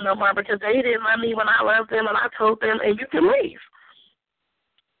around them no more because they didn't love me when I loved them and I told them, and you can leave.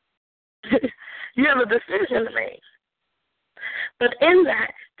 You have a decision to make. But in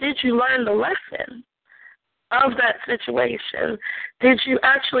that, did you learn the lesson of that situation? Did you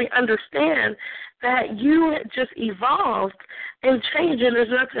actually understand that you had just evolved and changed, and there's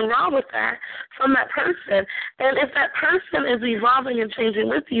nothing wrong with that from that person? And if that person is evolving and changing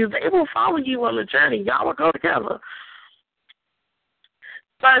with you, they will follow you on the journey. Y'all will go together.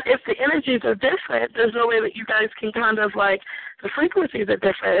 But if the energies are different, there's no way that you guys can kind of like, the frequencies are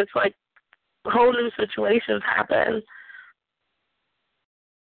different. It's like whole new situations happen.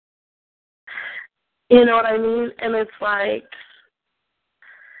 You know what I mean? And it's like,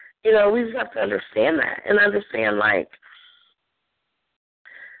 we just have to understand that and understand, like,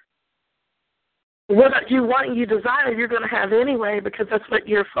 what you want and you desire, you're going to have anyway because that's what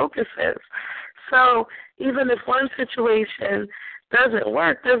your focus is. So even if one situation doesn't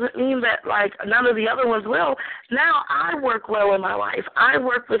work, doesn't mean that, like, none of the other ones will. Now I work well in my life. I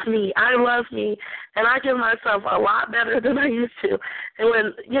work with me. I love me. And I give myself a lot better than I used to.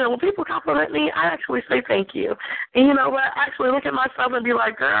 And when people compliment me, I actually say thank you. And you know what? I actually look at myself and be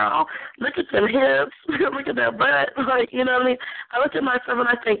like, girl, look at them hips. Look at that butt. Like, you know what I mean? I look at myself and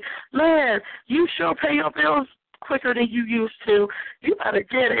I think, man, you sure pay your bills quicker than you used to. You better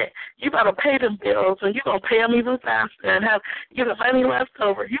get it. You better pay them bills, and you're going to pay them even faster and have money left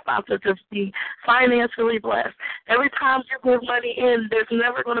over. You're about to just be financially blessed. Every time you put money in, there's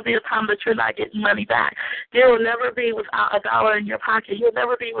never going to be a time that you're not getting money back. There will never be without $1 in your pocket. You'll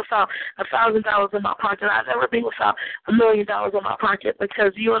never be without $1,000 in my pocket. I'll never be without $1 million in my pocket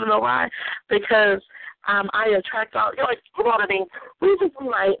because you want to know why? Because I attract all, like, you know what I mean? We just be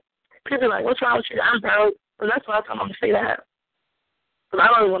like, people are like, what's wrong with you? I'm broke. And that's why I'm going to say that. Because I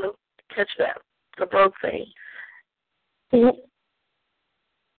don't even want to catch that, the broke thing. So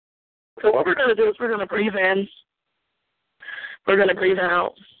what we're going to do is we're going to breathe in. We're going to breathe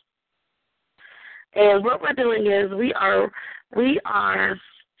out. And what we're doing is we are, I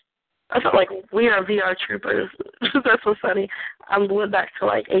feel like we are VR troopers. That's so funny. I'm going back to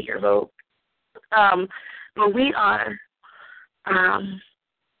like 8 years old. But we are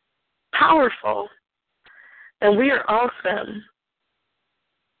powerful. And we are awesome.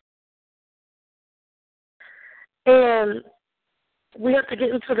 And we have to get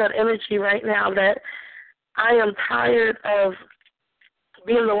into that energy right now that I am tired of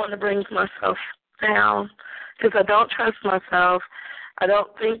being the one that brings myself down because I don't trust myself. I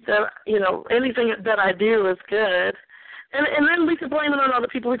don't think that, anything that I do is good. And then we can blame it on other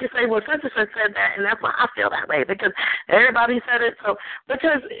people. We can say, well, such and such said that, and that's why I feel that way, because everybody said it. So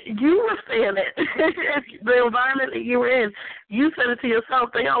because you were saying it, the environment that you were in, you said it to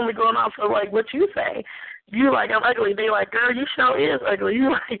yourself. They only going off of, like, what you say. You like, I'm ugly. They like, girl, you sure is ugly.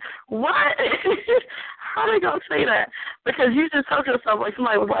 You like, what? How they going to say that? Because you just told yourself, like,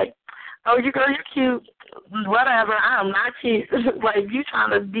 somebody was like, oh, you're cute. Whatever, I'm not cute. Like, you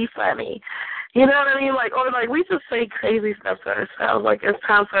trying to be funny. You know what I mean? Like, or like we just say crazy stuff to ourselves. Like, it's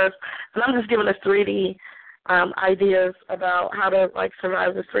time for us, and I'm just giving us 3D ideas about how to like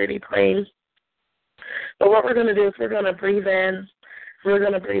survive this 3D plane. But what we're going to do is we're going to breathe in, we're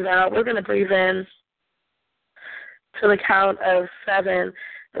going to breathe out, we're going to breathe in to the count of 7, and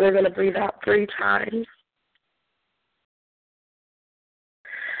we're going to breathe out 3 times.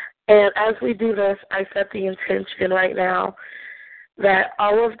 And as we do this, I set the intention right now that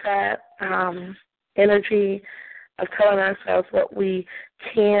all of that energy of telling ourselves what we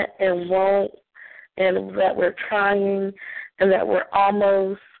can't and won't, and that we're trying, and that we're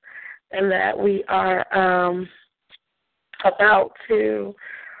almost, and that we are about to,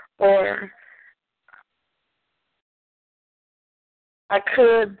 or I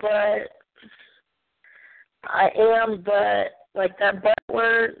could, but I am, but, like that but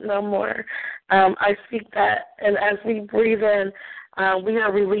word, no more. I speak that, and as we breathe in, we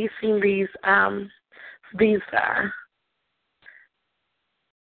are releasing these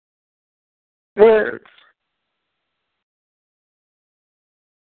words.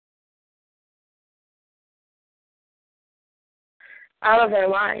 Out of our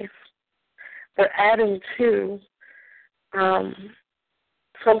life. We're adding to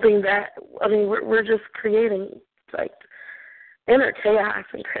something that, we're just creating, like, inner chaos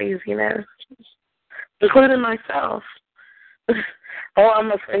and craziness, including myself. Oh,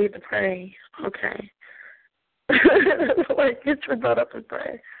 I'm afraid to pray. Okay. Like, get your butt up and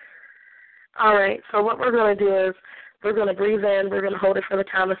pray. All right, so what we're going to do is we're going to breathe in, we're going to hold it for the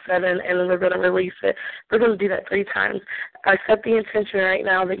count of 7, and then we're going to release it. We're going to do that 3 times. I set the intention right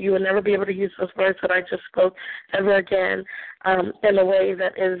now that you will never be able to use those words that I just spoke ever again in a way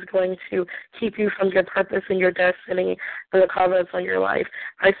that is going to keep you from your purpose and your destiny and the call that's on your life.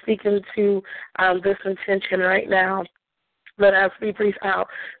 I speak into this intention right now. But as we breathe out,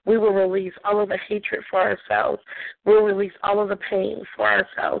 we will release all of the hatred for ourselves. We'll release all of the pain for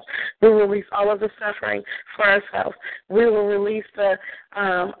ourselves. We'll release all of the suffering for ourselves. We will release the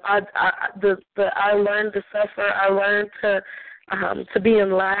I learned to suffer. I learned to be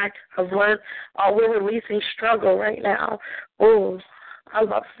in lack. I've learned. We're releasing struggle right now. Oh, I was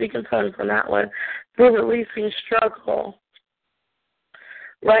about to speak in tongues on that one. We're releasing struggle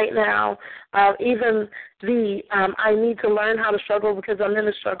right now. Even I need to learn how to struggle because I'm in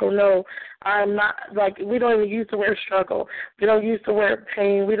a struggle. No, I'm not. Like, we don't even use the word struggle. We don't use the word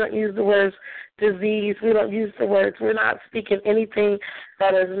pain. We don't use the words disease. We don't use the words. We're not speaking anything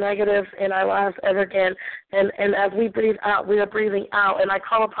that is negative in our lives ever again. And as we breathe out, we are breathing out. And I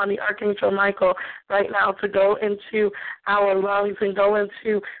call upon the Archangel Michael right now to go into our lungs and go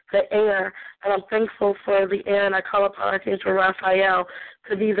into the air. And I'm thankful for the air. And I call upon Archangel Raphael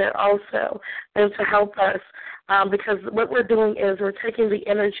to be there also and to help us. Because what we're doing is we're taking the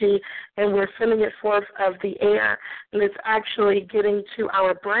energy and we're sending it forth of the air, and it's actually getting to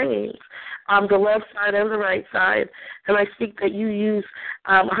our brains, the left side and the right side. And I speak that you use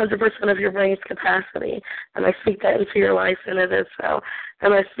 100% of your brain's capacity, and I speak that into your life, and it is so.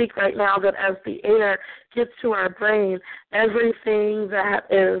 And I speak right now that as the air gets to our brain, everything that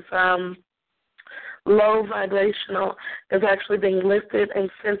is low vibrational is actually being lifted and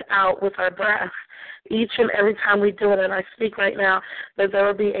sent out with our breath. Each and every time we do it, and I speak right now that there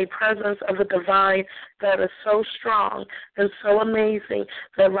will be a presence of the divine that is so strong and so amazing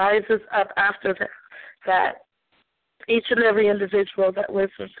that rises up after that each and every individual that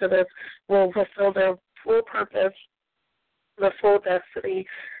listens to this will fulfill their full purpose, the full destiny,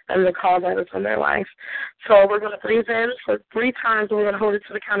 and the call that is on their life. So we're going to breathe in for 3 times, and we're going to hold it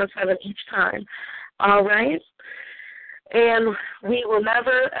to the count of 7 each time. All right? And we will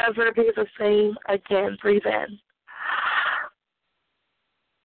never, ever be the same again. Breathe in.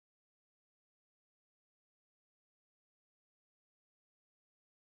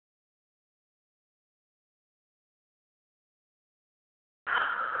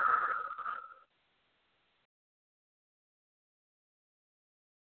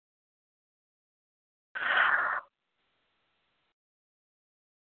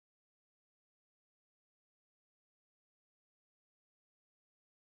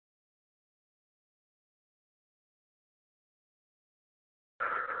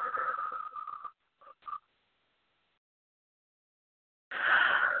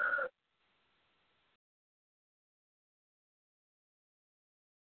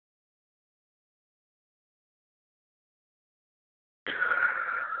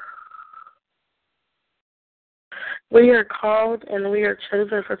 We are called and we are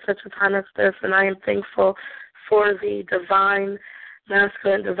chosen for such a time as this, and I am thankful for the divine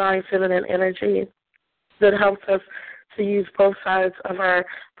masculine, divine feminine energy that helps us to use both sides of our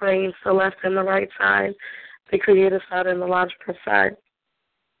brains, the left and the right side, the creative side and the logical side.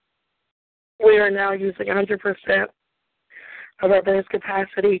 We are now using 100% of our brain's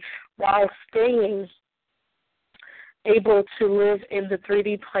capacity while staying able to live in the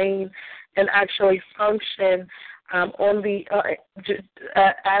 3D plane and actually function on the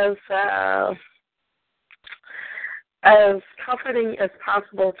as comforting as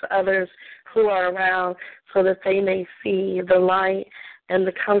possible to others who are around so that they may see the light and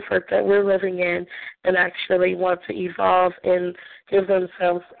the comfort that we're living in and actually want to evolve and give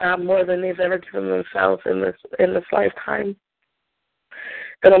themselves more than they've ever given themselves in this lifetime.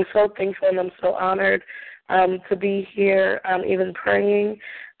 And I'm so thankful and I'm so honored to be here, even praying.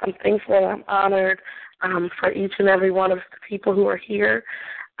 I'm thankful and I'm honored for each and every one of the people who are here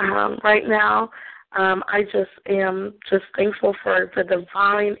right now. I just am just thankful for the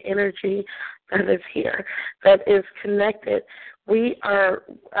divine energy that is here, that is connected.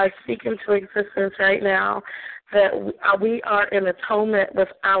 I speak into existence right now that we are in atonement with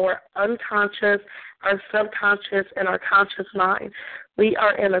our unconscious, our subconscious, and our conscious mind. We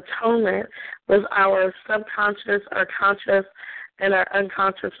are in atonement with our subconscious, our conscious, and our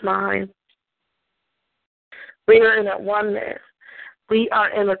unconscious mind. We are in a oneness. We are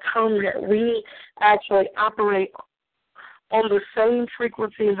in atonement. We actually operate on the same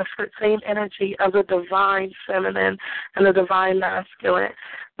frequency and the same energy of the divine feminine and the divine masculine.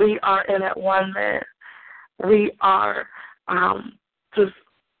 We are in at oneness. We are just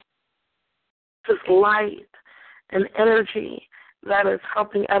light and energy that is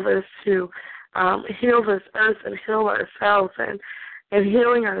helping others to heal this earth and heal ourselves. And in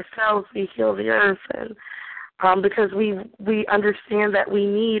healing ourselves, we heal the earth. And because we understand that we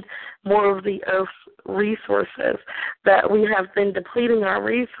need more of the earth's resources, that we have been depleting our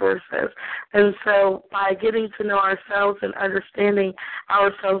resources. And so by getting to know ourselves and understanding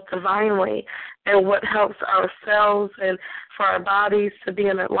ourselves divinely and what helps ourselves and for our bodies to be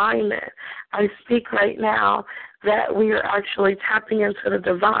in alignment, I speak right now that we are actually tapping into the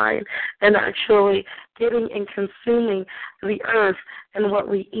divine and actually getting and consuming the earth and what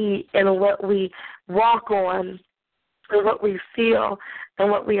we eat and what we walk on and what we feel and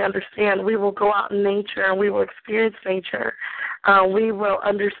what we understand. We will go out in nature and we will experience nature. We will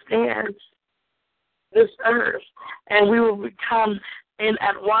understand this earth and we will become in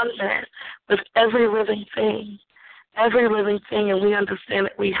at oneness with every living thing, and we understand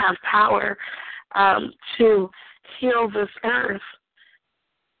that we have power to heal this earth.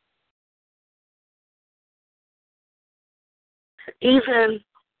 Even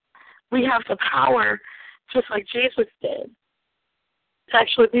we have the power, just like Jesus did, to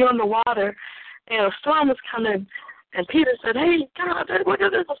actually be on the water, and a storm was coming, and Peter said, "Hey, God, look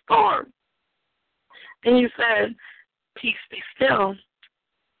at this, a storm." And you said, "Peace, be still,"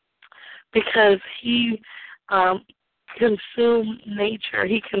 because he consumed nature.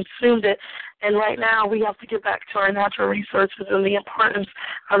 He consumed it. And right now we have to get back to our natural resources and the importance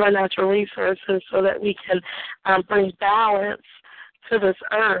of our natural resources so that we can bring balance to this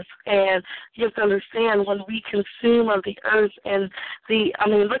earth. And you have to understand, when we consume of the earth and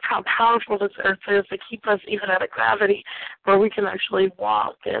look how powerful this earth is to keep us even at a gravity where we can actually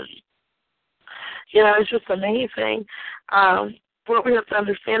walk. And, it's just amazing. What we have to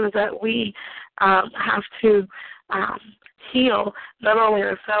understand is that we have to heal not only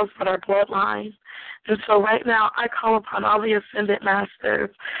ourselves but our bloodline. And so right now I call upon all the Ascended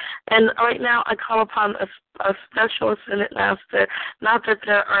Masters. And right now I call upon a special Ascended Master, not that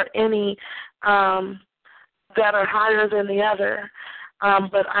there are any that are higher than the other,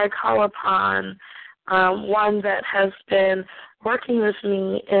 but I call upon one that has been working with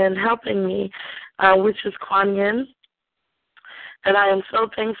me and helping me, which is Kuan Yin. And I am so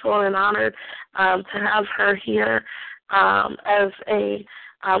thankful and honored to have her here as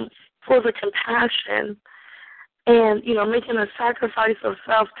for the compassion and, making a sacrifice of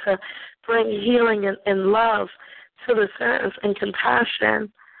self to bring healing and love to the earth and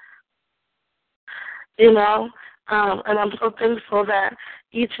compassion, and I'm so thankful that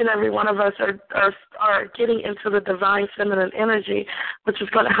each and every one of us are getting into the divine feminine energy, which is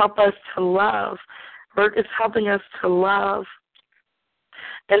going to help us to love. It's helping us to love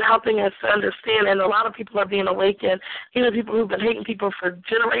and helping us to understand. And a lot of people are being awakened. People who've been hating people for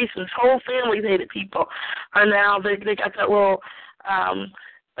generations, whole families hated people, are now, they got that little,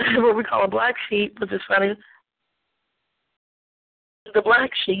 what we call a black sheep, which is funny. The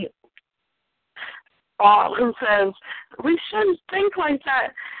black sheep, who says, we shouldn't think like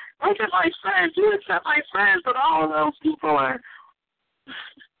that. Look at my friends. You accept my friends, but all of those people are,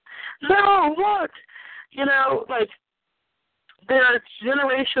 no, look. There are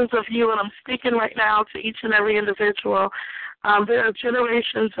generations of you, and I'm speaking right now to each and every individual. There are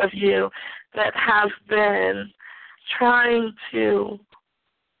generations of you that have been trying to,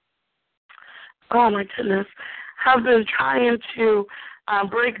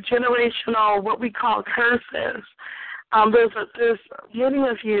 break generational, what we call curses. There's many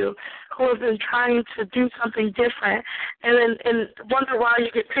of you who have been trying to do something different and wonder why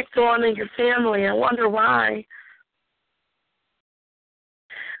you get picked on in your family and wonder why.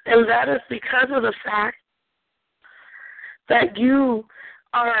 And that is because of the fact that you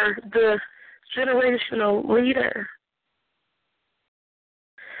are the generational leader.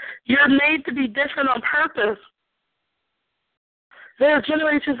 You're made to be different on purpose. There are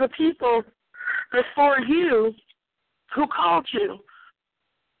generations of people before you who called you.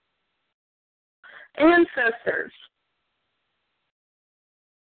 Ancestors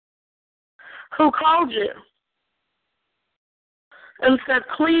who called you and said,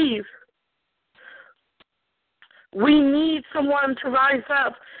 please, we need someone to rise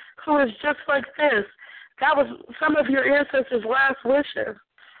up who is just like this. That was some of your ancestors' last wishes.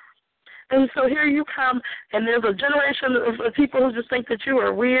 And so here you come, and there's a generation of people who just think that you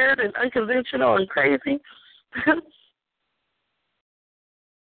are weird and unconventional and crazy.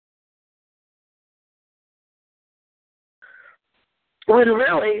 when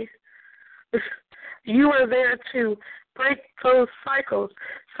really you are there to break those cycles.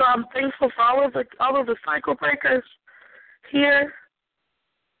 So I'm thankful for all of the cycle breakers here.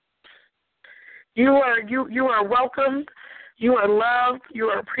 You are welcomed, you are loved, you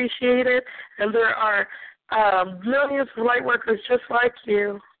are appreciated, and there are millions of light workers just like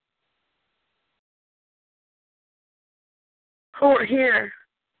you who are here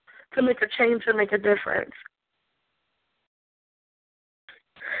to make a change and make a difference.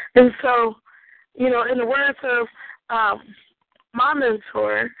 And so, in the words of my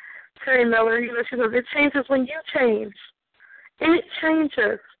mentor, Terry Miller, she says, it changes when you change. It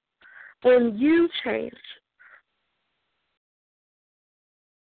changes when you change.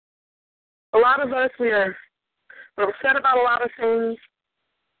 A lot of us, we're upset about a lot of things,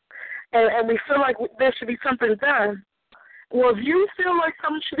 and we feel like there should be something done. Well, if you feel like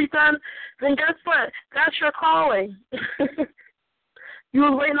something should be done, then guess what? That's your calling. You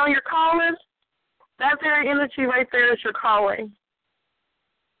were waiting on your calling? That very energy right there is your calling.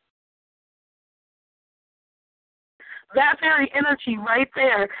 That very energy right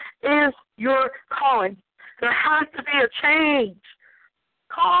there is your calling. There has to be a change.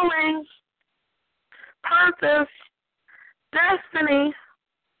 Calling, purpose, destiny.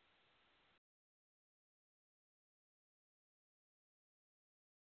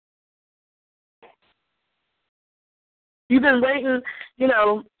 You've been waiting,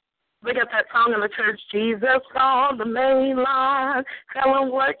 we got that song in the church, Jesus on the main line, tell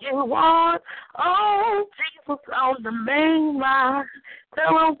him what you want. Oh, Jesus on the main line,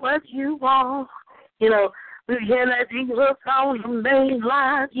 tell him what you want. We hear that Jesus on the main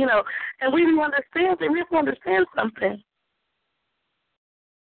line, and we don't understand it. We have to understand something.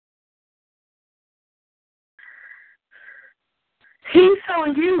 He's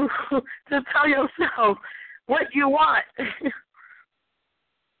telling you to tell yourself what you want.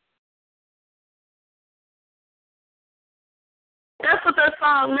 That's what that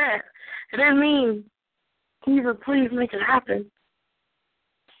song meant. It didn't mean, Jesus, please make it happen.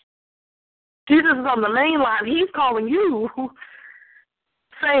 Jesus is on the main line. He's calling you,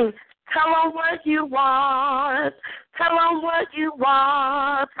 saying, tell him what you want. Tell him what you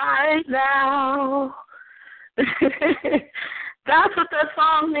want right now. That's what that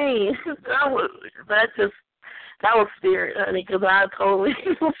song means. That was spirit, honey, because I totally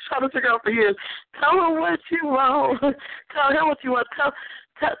was trying to figure out for years. Tell him what you want. Tell him what you want.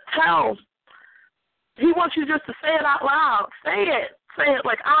 Tell. He wants you just to say it out loud. Say it. Say it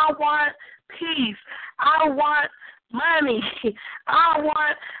like, I want peace. I want money. I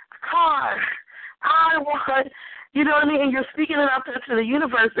want a car. I want, you know what I mean? And you're speaking it out there to the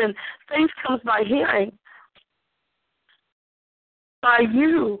universe, and faith comes by hearing. By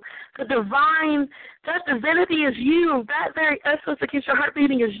you. The divine, that divinity is you. That very essence that keeps your heart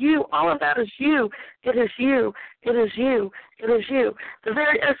beating is you. All of that is you. It is you. It is you. It is you. The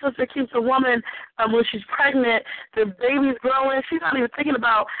very essence that keeps a woman, when she's pregnant, the baby's growing, she's not even thinking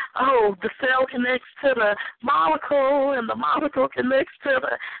about, the cell connects to the molecule, and the molecule connects to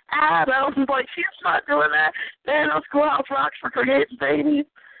the atom. Like, she's not doing that. Man, those schoolhouse rocks for creating babies.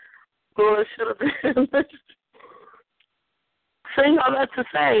 Well, it should have been. Saying all that to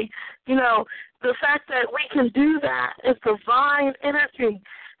say, the fact that we can do that is divine energy.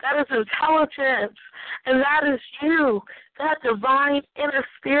 That is intelligence. And that is you. That divine inner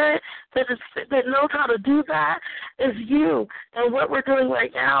spirit that knows how to do that is you. And what we're doing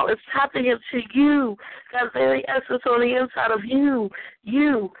right now is tapping into you, that very essence on the inside of you.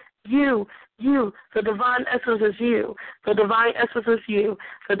 You. The divine essence is you. The divine essence is you.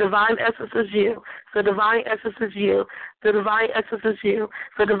 The divine essence is you. The divine essence is you. The divine essence is you.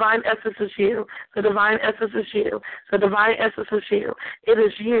 The divine essence is you. The divine essence is you. The divine essence is you. It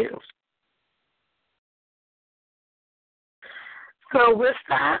is you. So with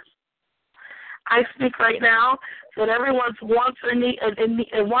that, I speak right now that everyone's wants or need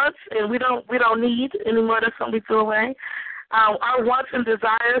and wants, and we don't need anymore. That's something we threw away. Our wants and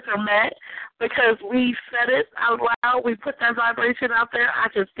desires are met because we said it out loud. We put that vibration out there. I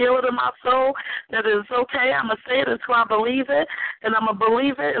can feel it in my soul that it's okay. I'm going to say it until I believe it, and I'm going to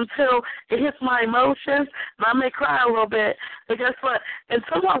believe it until it hits my emotions, and I may cry a little bit. But guess what? And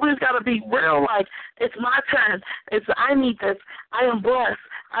sometimes we've got to be real, like, it's my turn. I need this. I am blessed.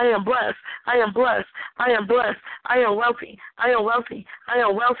 I am blessed. I am blessed. I am blessed. I am wealthy. I am wealthy. I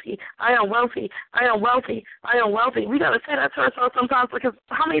am wealthy. I am wealthy. I am wealthy. I am wealthy. We got to say that to ourselves sometimes because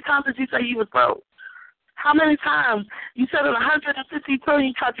how many times did you say you was broke? How many times? You said it 150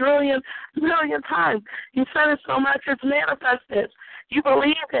 trillion, quadrillion, million times. You said it so much it's manifested. You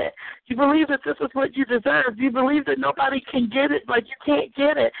believe it. You believe that this is what you deserve. You believe that nobody can get it, like you can't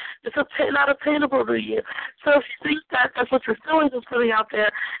get it. It's not attainable to you. So if you think that that's what your feelings is putting out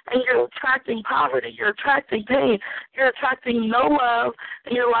there, and you're attracting poverty, you're attracting pain, you're attracting no love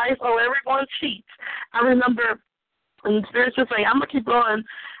in your life, oh, everyone cheats. I remember, and Spirit's just saying, I'm going to keep going.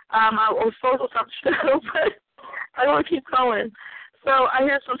 I was supposed to stop the show, but I want to keep going. So I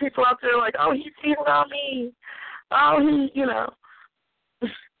hear some people out there like, oh, he cheated on me. Oh, he, you know.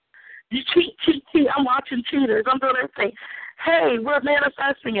 You cheat. I'm watching cheaters. I'm doing everything. Hey, we're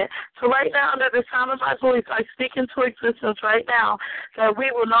manifesting it. So right now, under the sound of my voice, I speak into existence right now that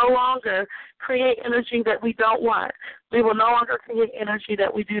we will no longer create energy that we don't want. We will no longer create energy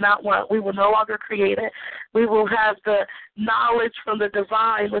that we do not want. We will no longer create it. We will have the knowledge from the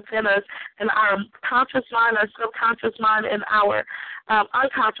divine within us, and our conscious mind, our subconscious mind, and our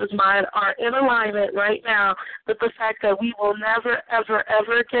unconscious mind are in alignment right now with the fact that we will never, ever,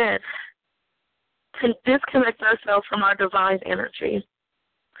 ever again can disconnect ourselves from our divine energy.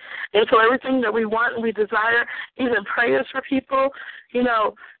 And so everything that we want and we desire, even prayers for people, you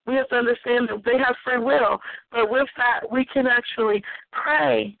know, we have to understand that they have free will. But with that, we can actually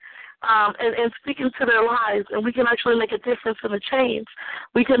pray and speak into their lives, and we can actually make a difference in a change.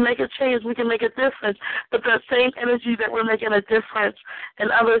 We can make a change. We can make a difference. But that same energy that we're making a difference in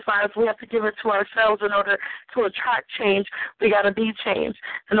others' lives, we have to give it to ourselves in order to attract change. We got to be changed.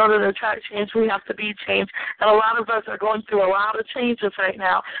 In order to attract change, we have to be changed. And a lot of us are going through a lot of changes right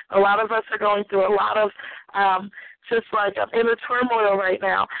now. A lot of us are going through a lot of just like I'm in a turmoil right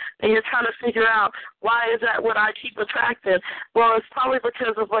now, and you're trying to figure out why is that what I keep attracting? Well, it's probably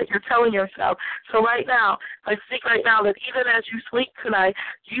because of what you're telling yourself. So right now, I speak right now that even as you sleep tonight,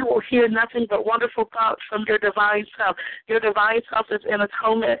 you will hear nothing but wonderful thoughts from your divine self. Your divine self is in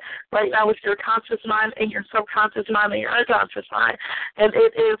atonement right now with your conscious mind and your subconscious mind and your unconscious mind, and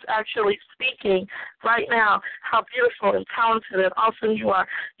it is actually speaking right now how beautiful and talented and awesome you are.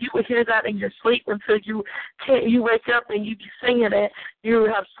 You will hear that in your sleep until you wake up and you be singing it. You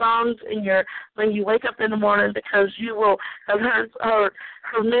have songs in when you wake up in the morning, because you will have heard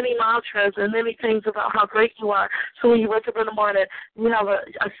many mantras and many things about how great you are. So when you wake up in the morning, you have a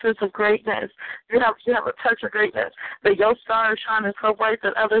sense of greatness. You have a touch of greatness, that your star is shining so bright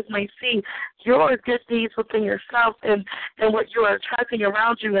that others may see your good deeds within yourself, and what you are attracting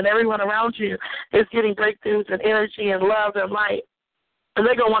around you, and everyone around you is getting breakthroughs and energy and love and light. And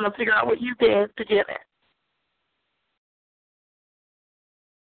they're going to want to figure out what you did to get it.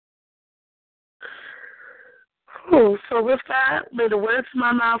 So with that, may the words of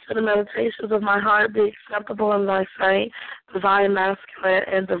my mouth and the meditations of my heart be acceptable in thy sight, divine masculine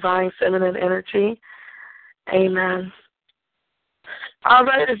and divine feminine energy. Amen. All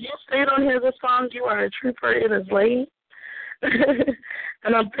right, if you stayed on here this long, you are a trooper. It is late.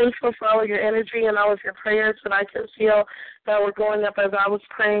 And I'm thankful for all of your energy and all of your prayers that I can feel that were going up as I was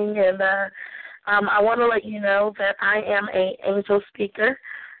praying. And I want to let you know that I am an angel speaker.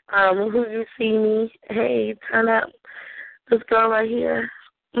 Who you see me, hey, turn up. This girl right here.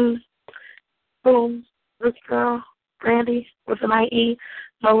 Boom. This girl, Brandy, with an I-E,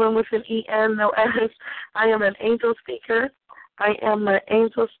 Mullen with an E-N, no S. I am an angel speaker. I am an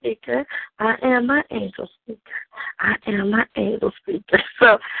angel speaker. I am an angel speaker. I am an angel speaker.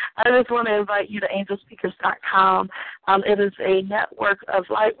 So I just want to invite you to angelspeakers.com. It is a network of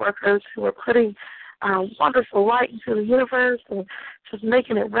light workers who are putting wonderful light into the universe and just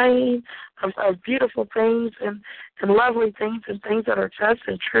making it rain of beautiful things and lovely things and things that are just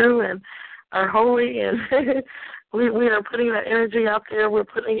and true and are holy. And we are putting that energy out there. We're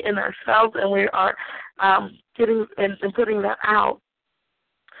putting it in ourselves, and we are getting and putting that out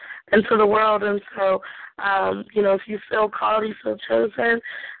into the world. And so, if you feel called, you feel chosen,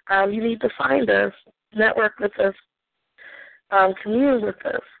 you need to find us, network with us, commune with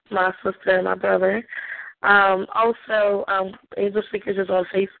us, my sister and my brother. Also, Angel Speakers is on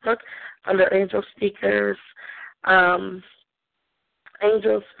Facebook under Angel Speakers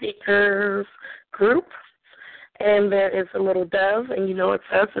group. And there is a little dove, and it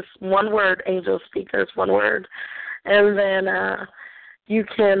says it's one word, Angel Speakers, one word. And then you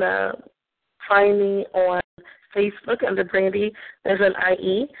can find me on Facebook under Brandy. There's an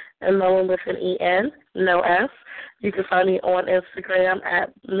I-E and Mullen with an E-N, no S. You can find me on Instagram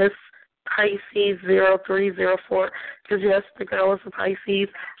at Miss Pisces 0304, because yes, the girl is a Pisces.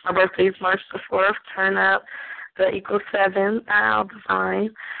 My birthday is March the 4th. Turn up the equals 7. I'll be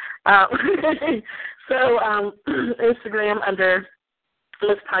fine. So Instagram under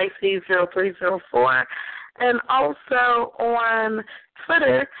Miss Pisces 0304, and also on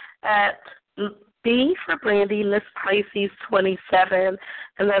Twitter at B for Brandy, Miss Pisces 27,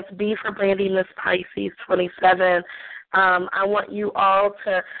 and that's B for Brandy, Miss Pisces 27. I want you all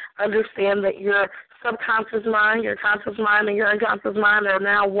to understand that your subconscious mind, your conscious mind, and your unconscious mind are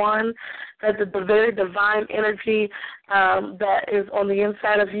now one, that the very divine energy that is on the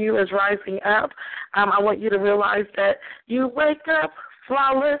inside of you is rising up. I want you to realize that you wake up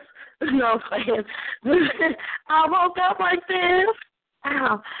flawless. No, I'm saying, I woke up like this.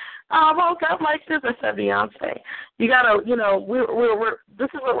 Ow. I woke up like this. I said, Beyonce. You gotta, we're this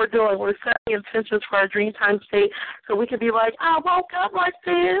is what we're doing. We're setting intentions for our dream time state, so we can be like, I woke up like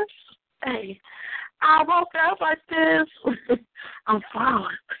this. Hey, I woke up like this. I'm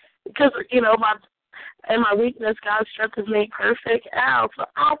flawless because my weakness, God's strength is made perfect. Ow, so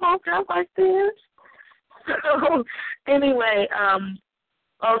I woke up like this. So anyway,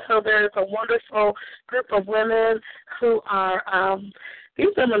 also there's a wonderful group of women who are.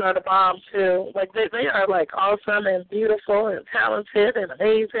 These women are the bomb too. Like they are like awesome and beautiful and talented and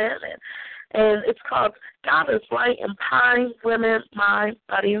amazing, and it's called Goddess Light Empowering Women, Mind,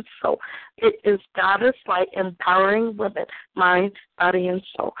 Body, and Soul. It is Goddess Light Empowering Women, Mind, Body, and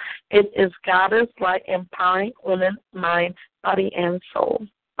Soul. It is Goddess Light Empowering Women, Mind, Body, and Soul.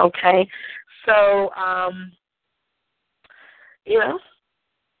 Okay, so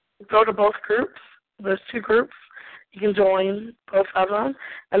go to both groups. There's two groups. You can join both of them.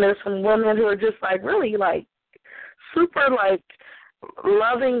 And there's some women who are just like really like super like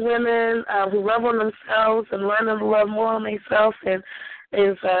loving women who love on themselves and learning to love more on themselves and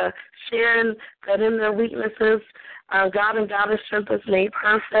is sharing that in their weaknesses, God and Goddess strength is made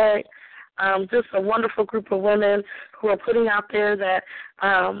perfect. Just a wonderful group of women who are putting out there that,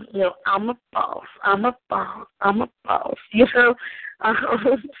 I'm a boss, I'm a boss, I'm a boss, So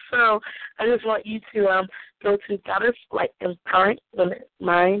I just want you to go to Goddess Light Empowering Women,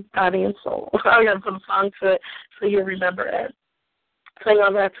 Mind, Body, and Soul. I got to put a song to it so you'll remember it. Saying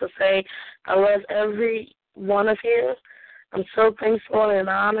all that to say, I love every one of you. I'm so thankful and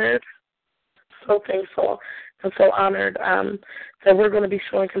honored, so thankful and so honored that we're going to be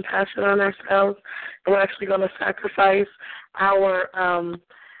showing compassion on ourselves, and we're actually going to sacrifice our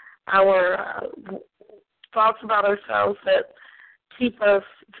thoughts about ourselves that keep us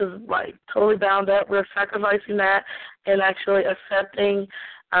just like totally bound up. We're sacrificing that and actually accepting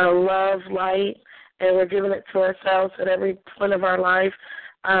love, light, and we're giving it to ourselves at every point of our life,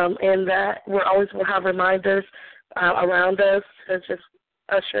 and that we're always going to have reminders around us to just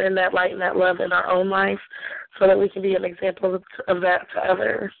usher in that light and that love in our own life so that we can be an example of that to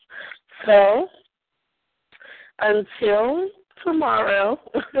others. So until tomorrow,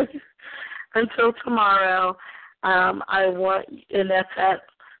 I want, and that's at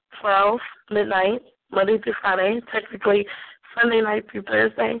 12 midnight, Monday through Friday, technically Sunday night through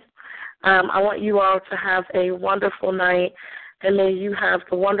Thursday. I want you all to have a wonderful night, and may you have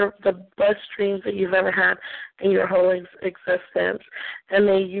the best dreams that you've ever had in your whole existence, and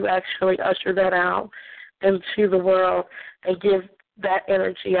may you actually usher that out into the world and give that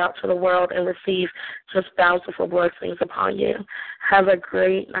energy out to the world and receive just bountiful blessings upon you. Have a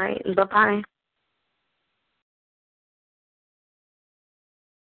great night, and bye-bye.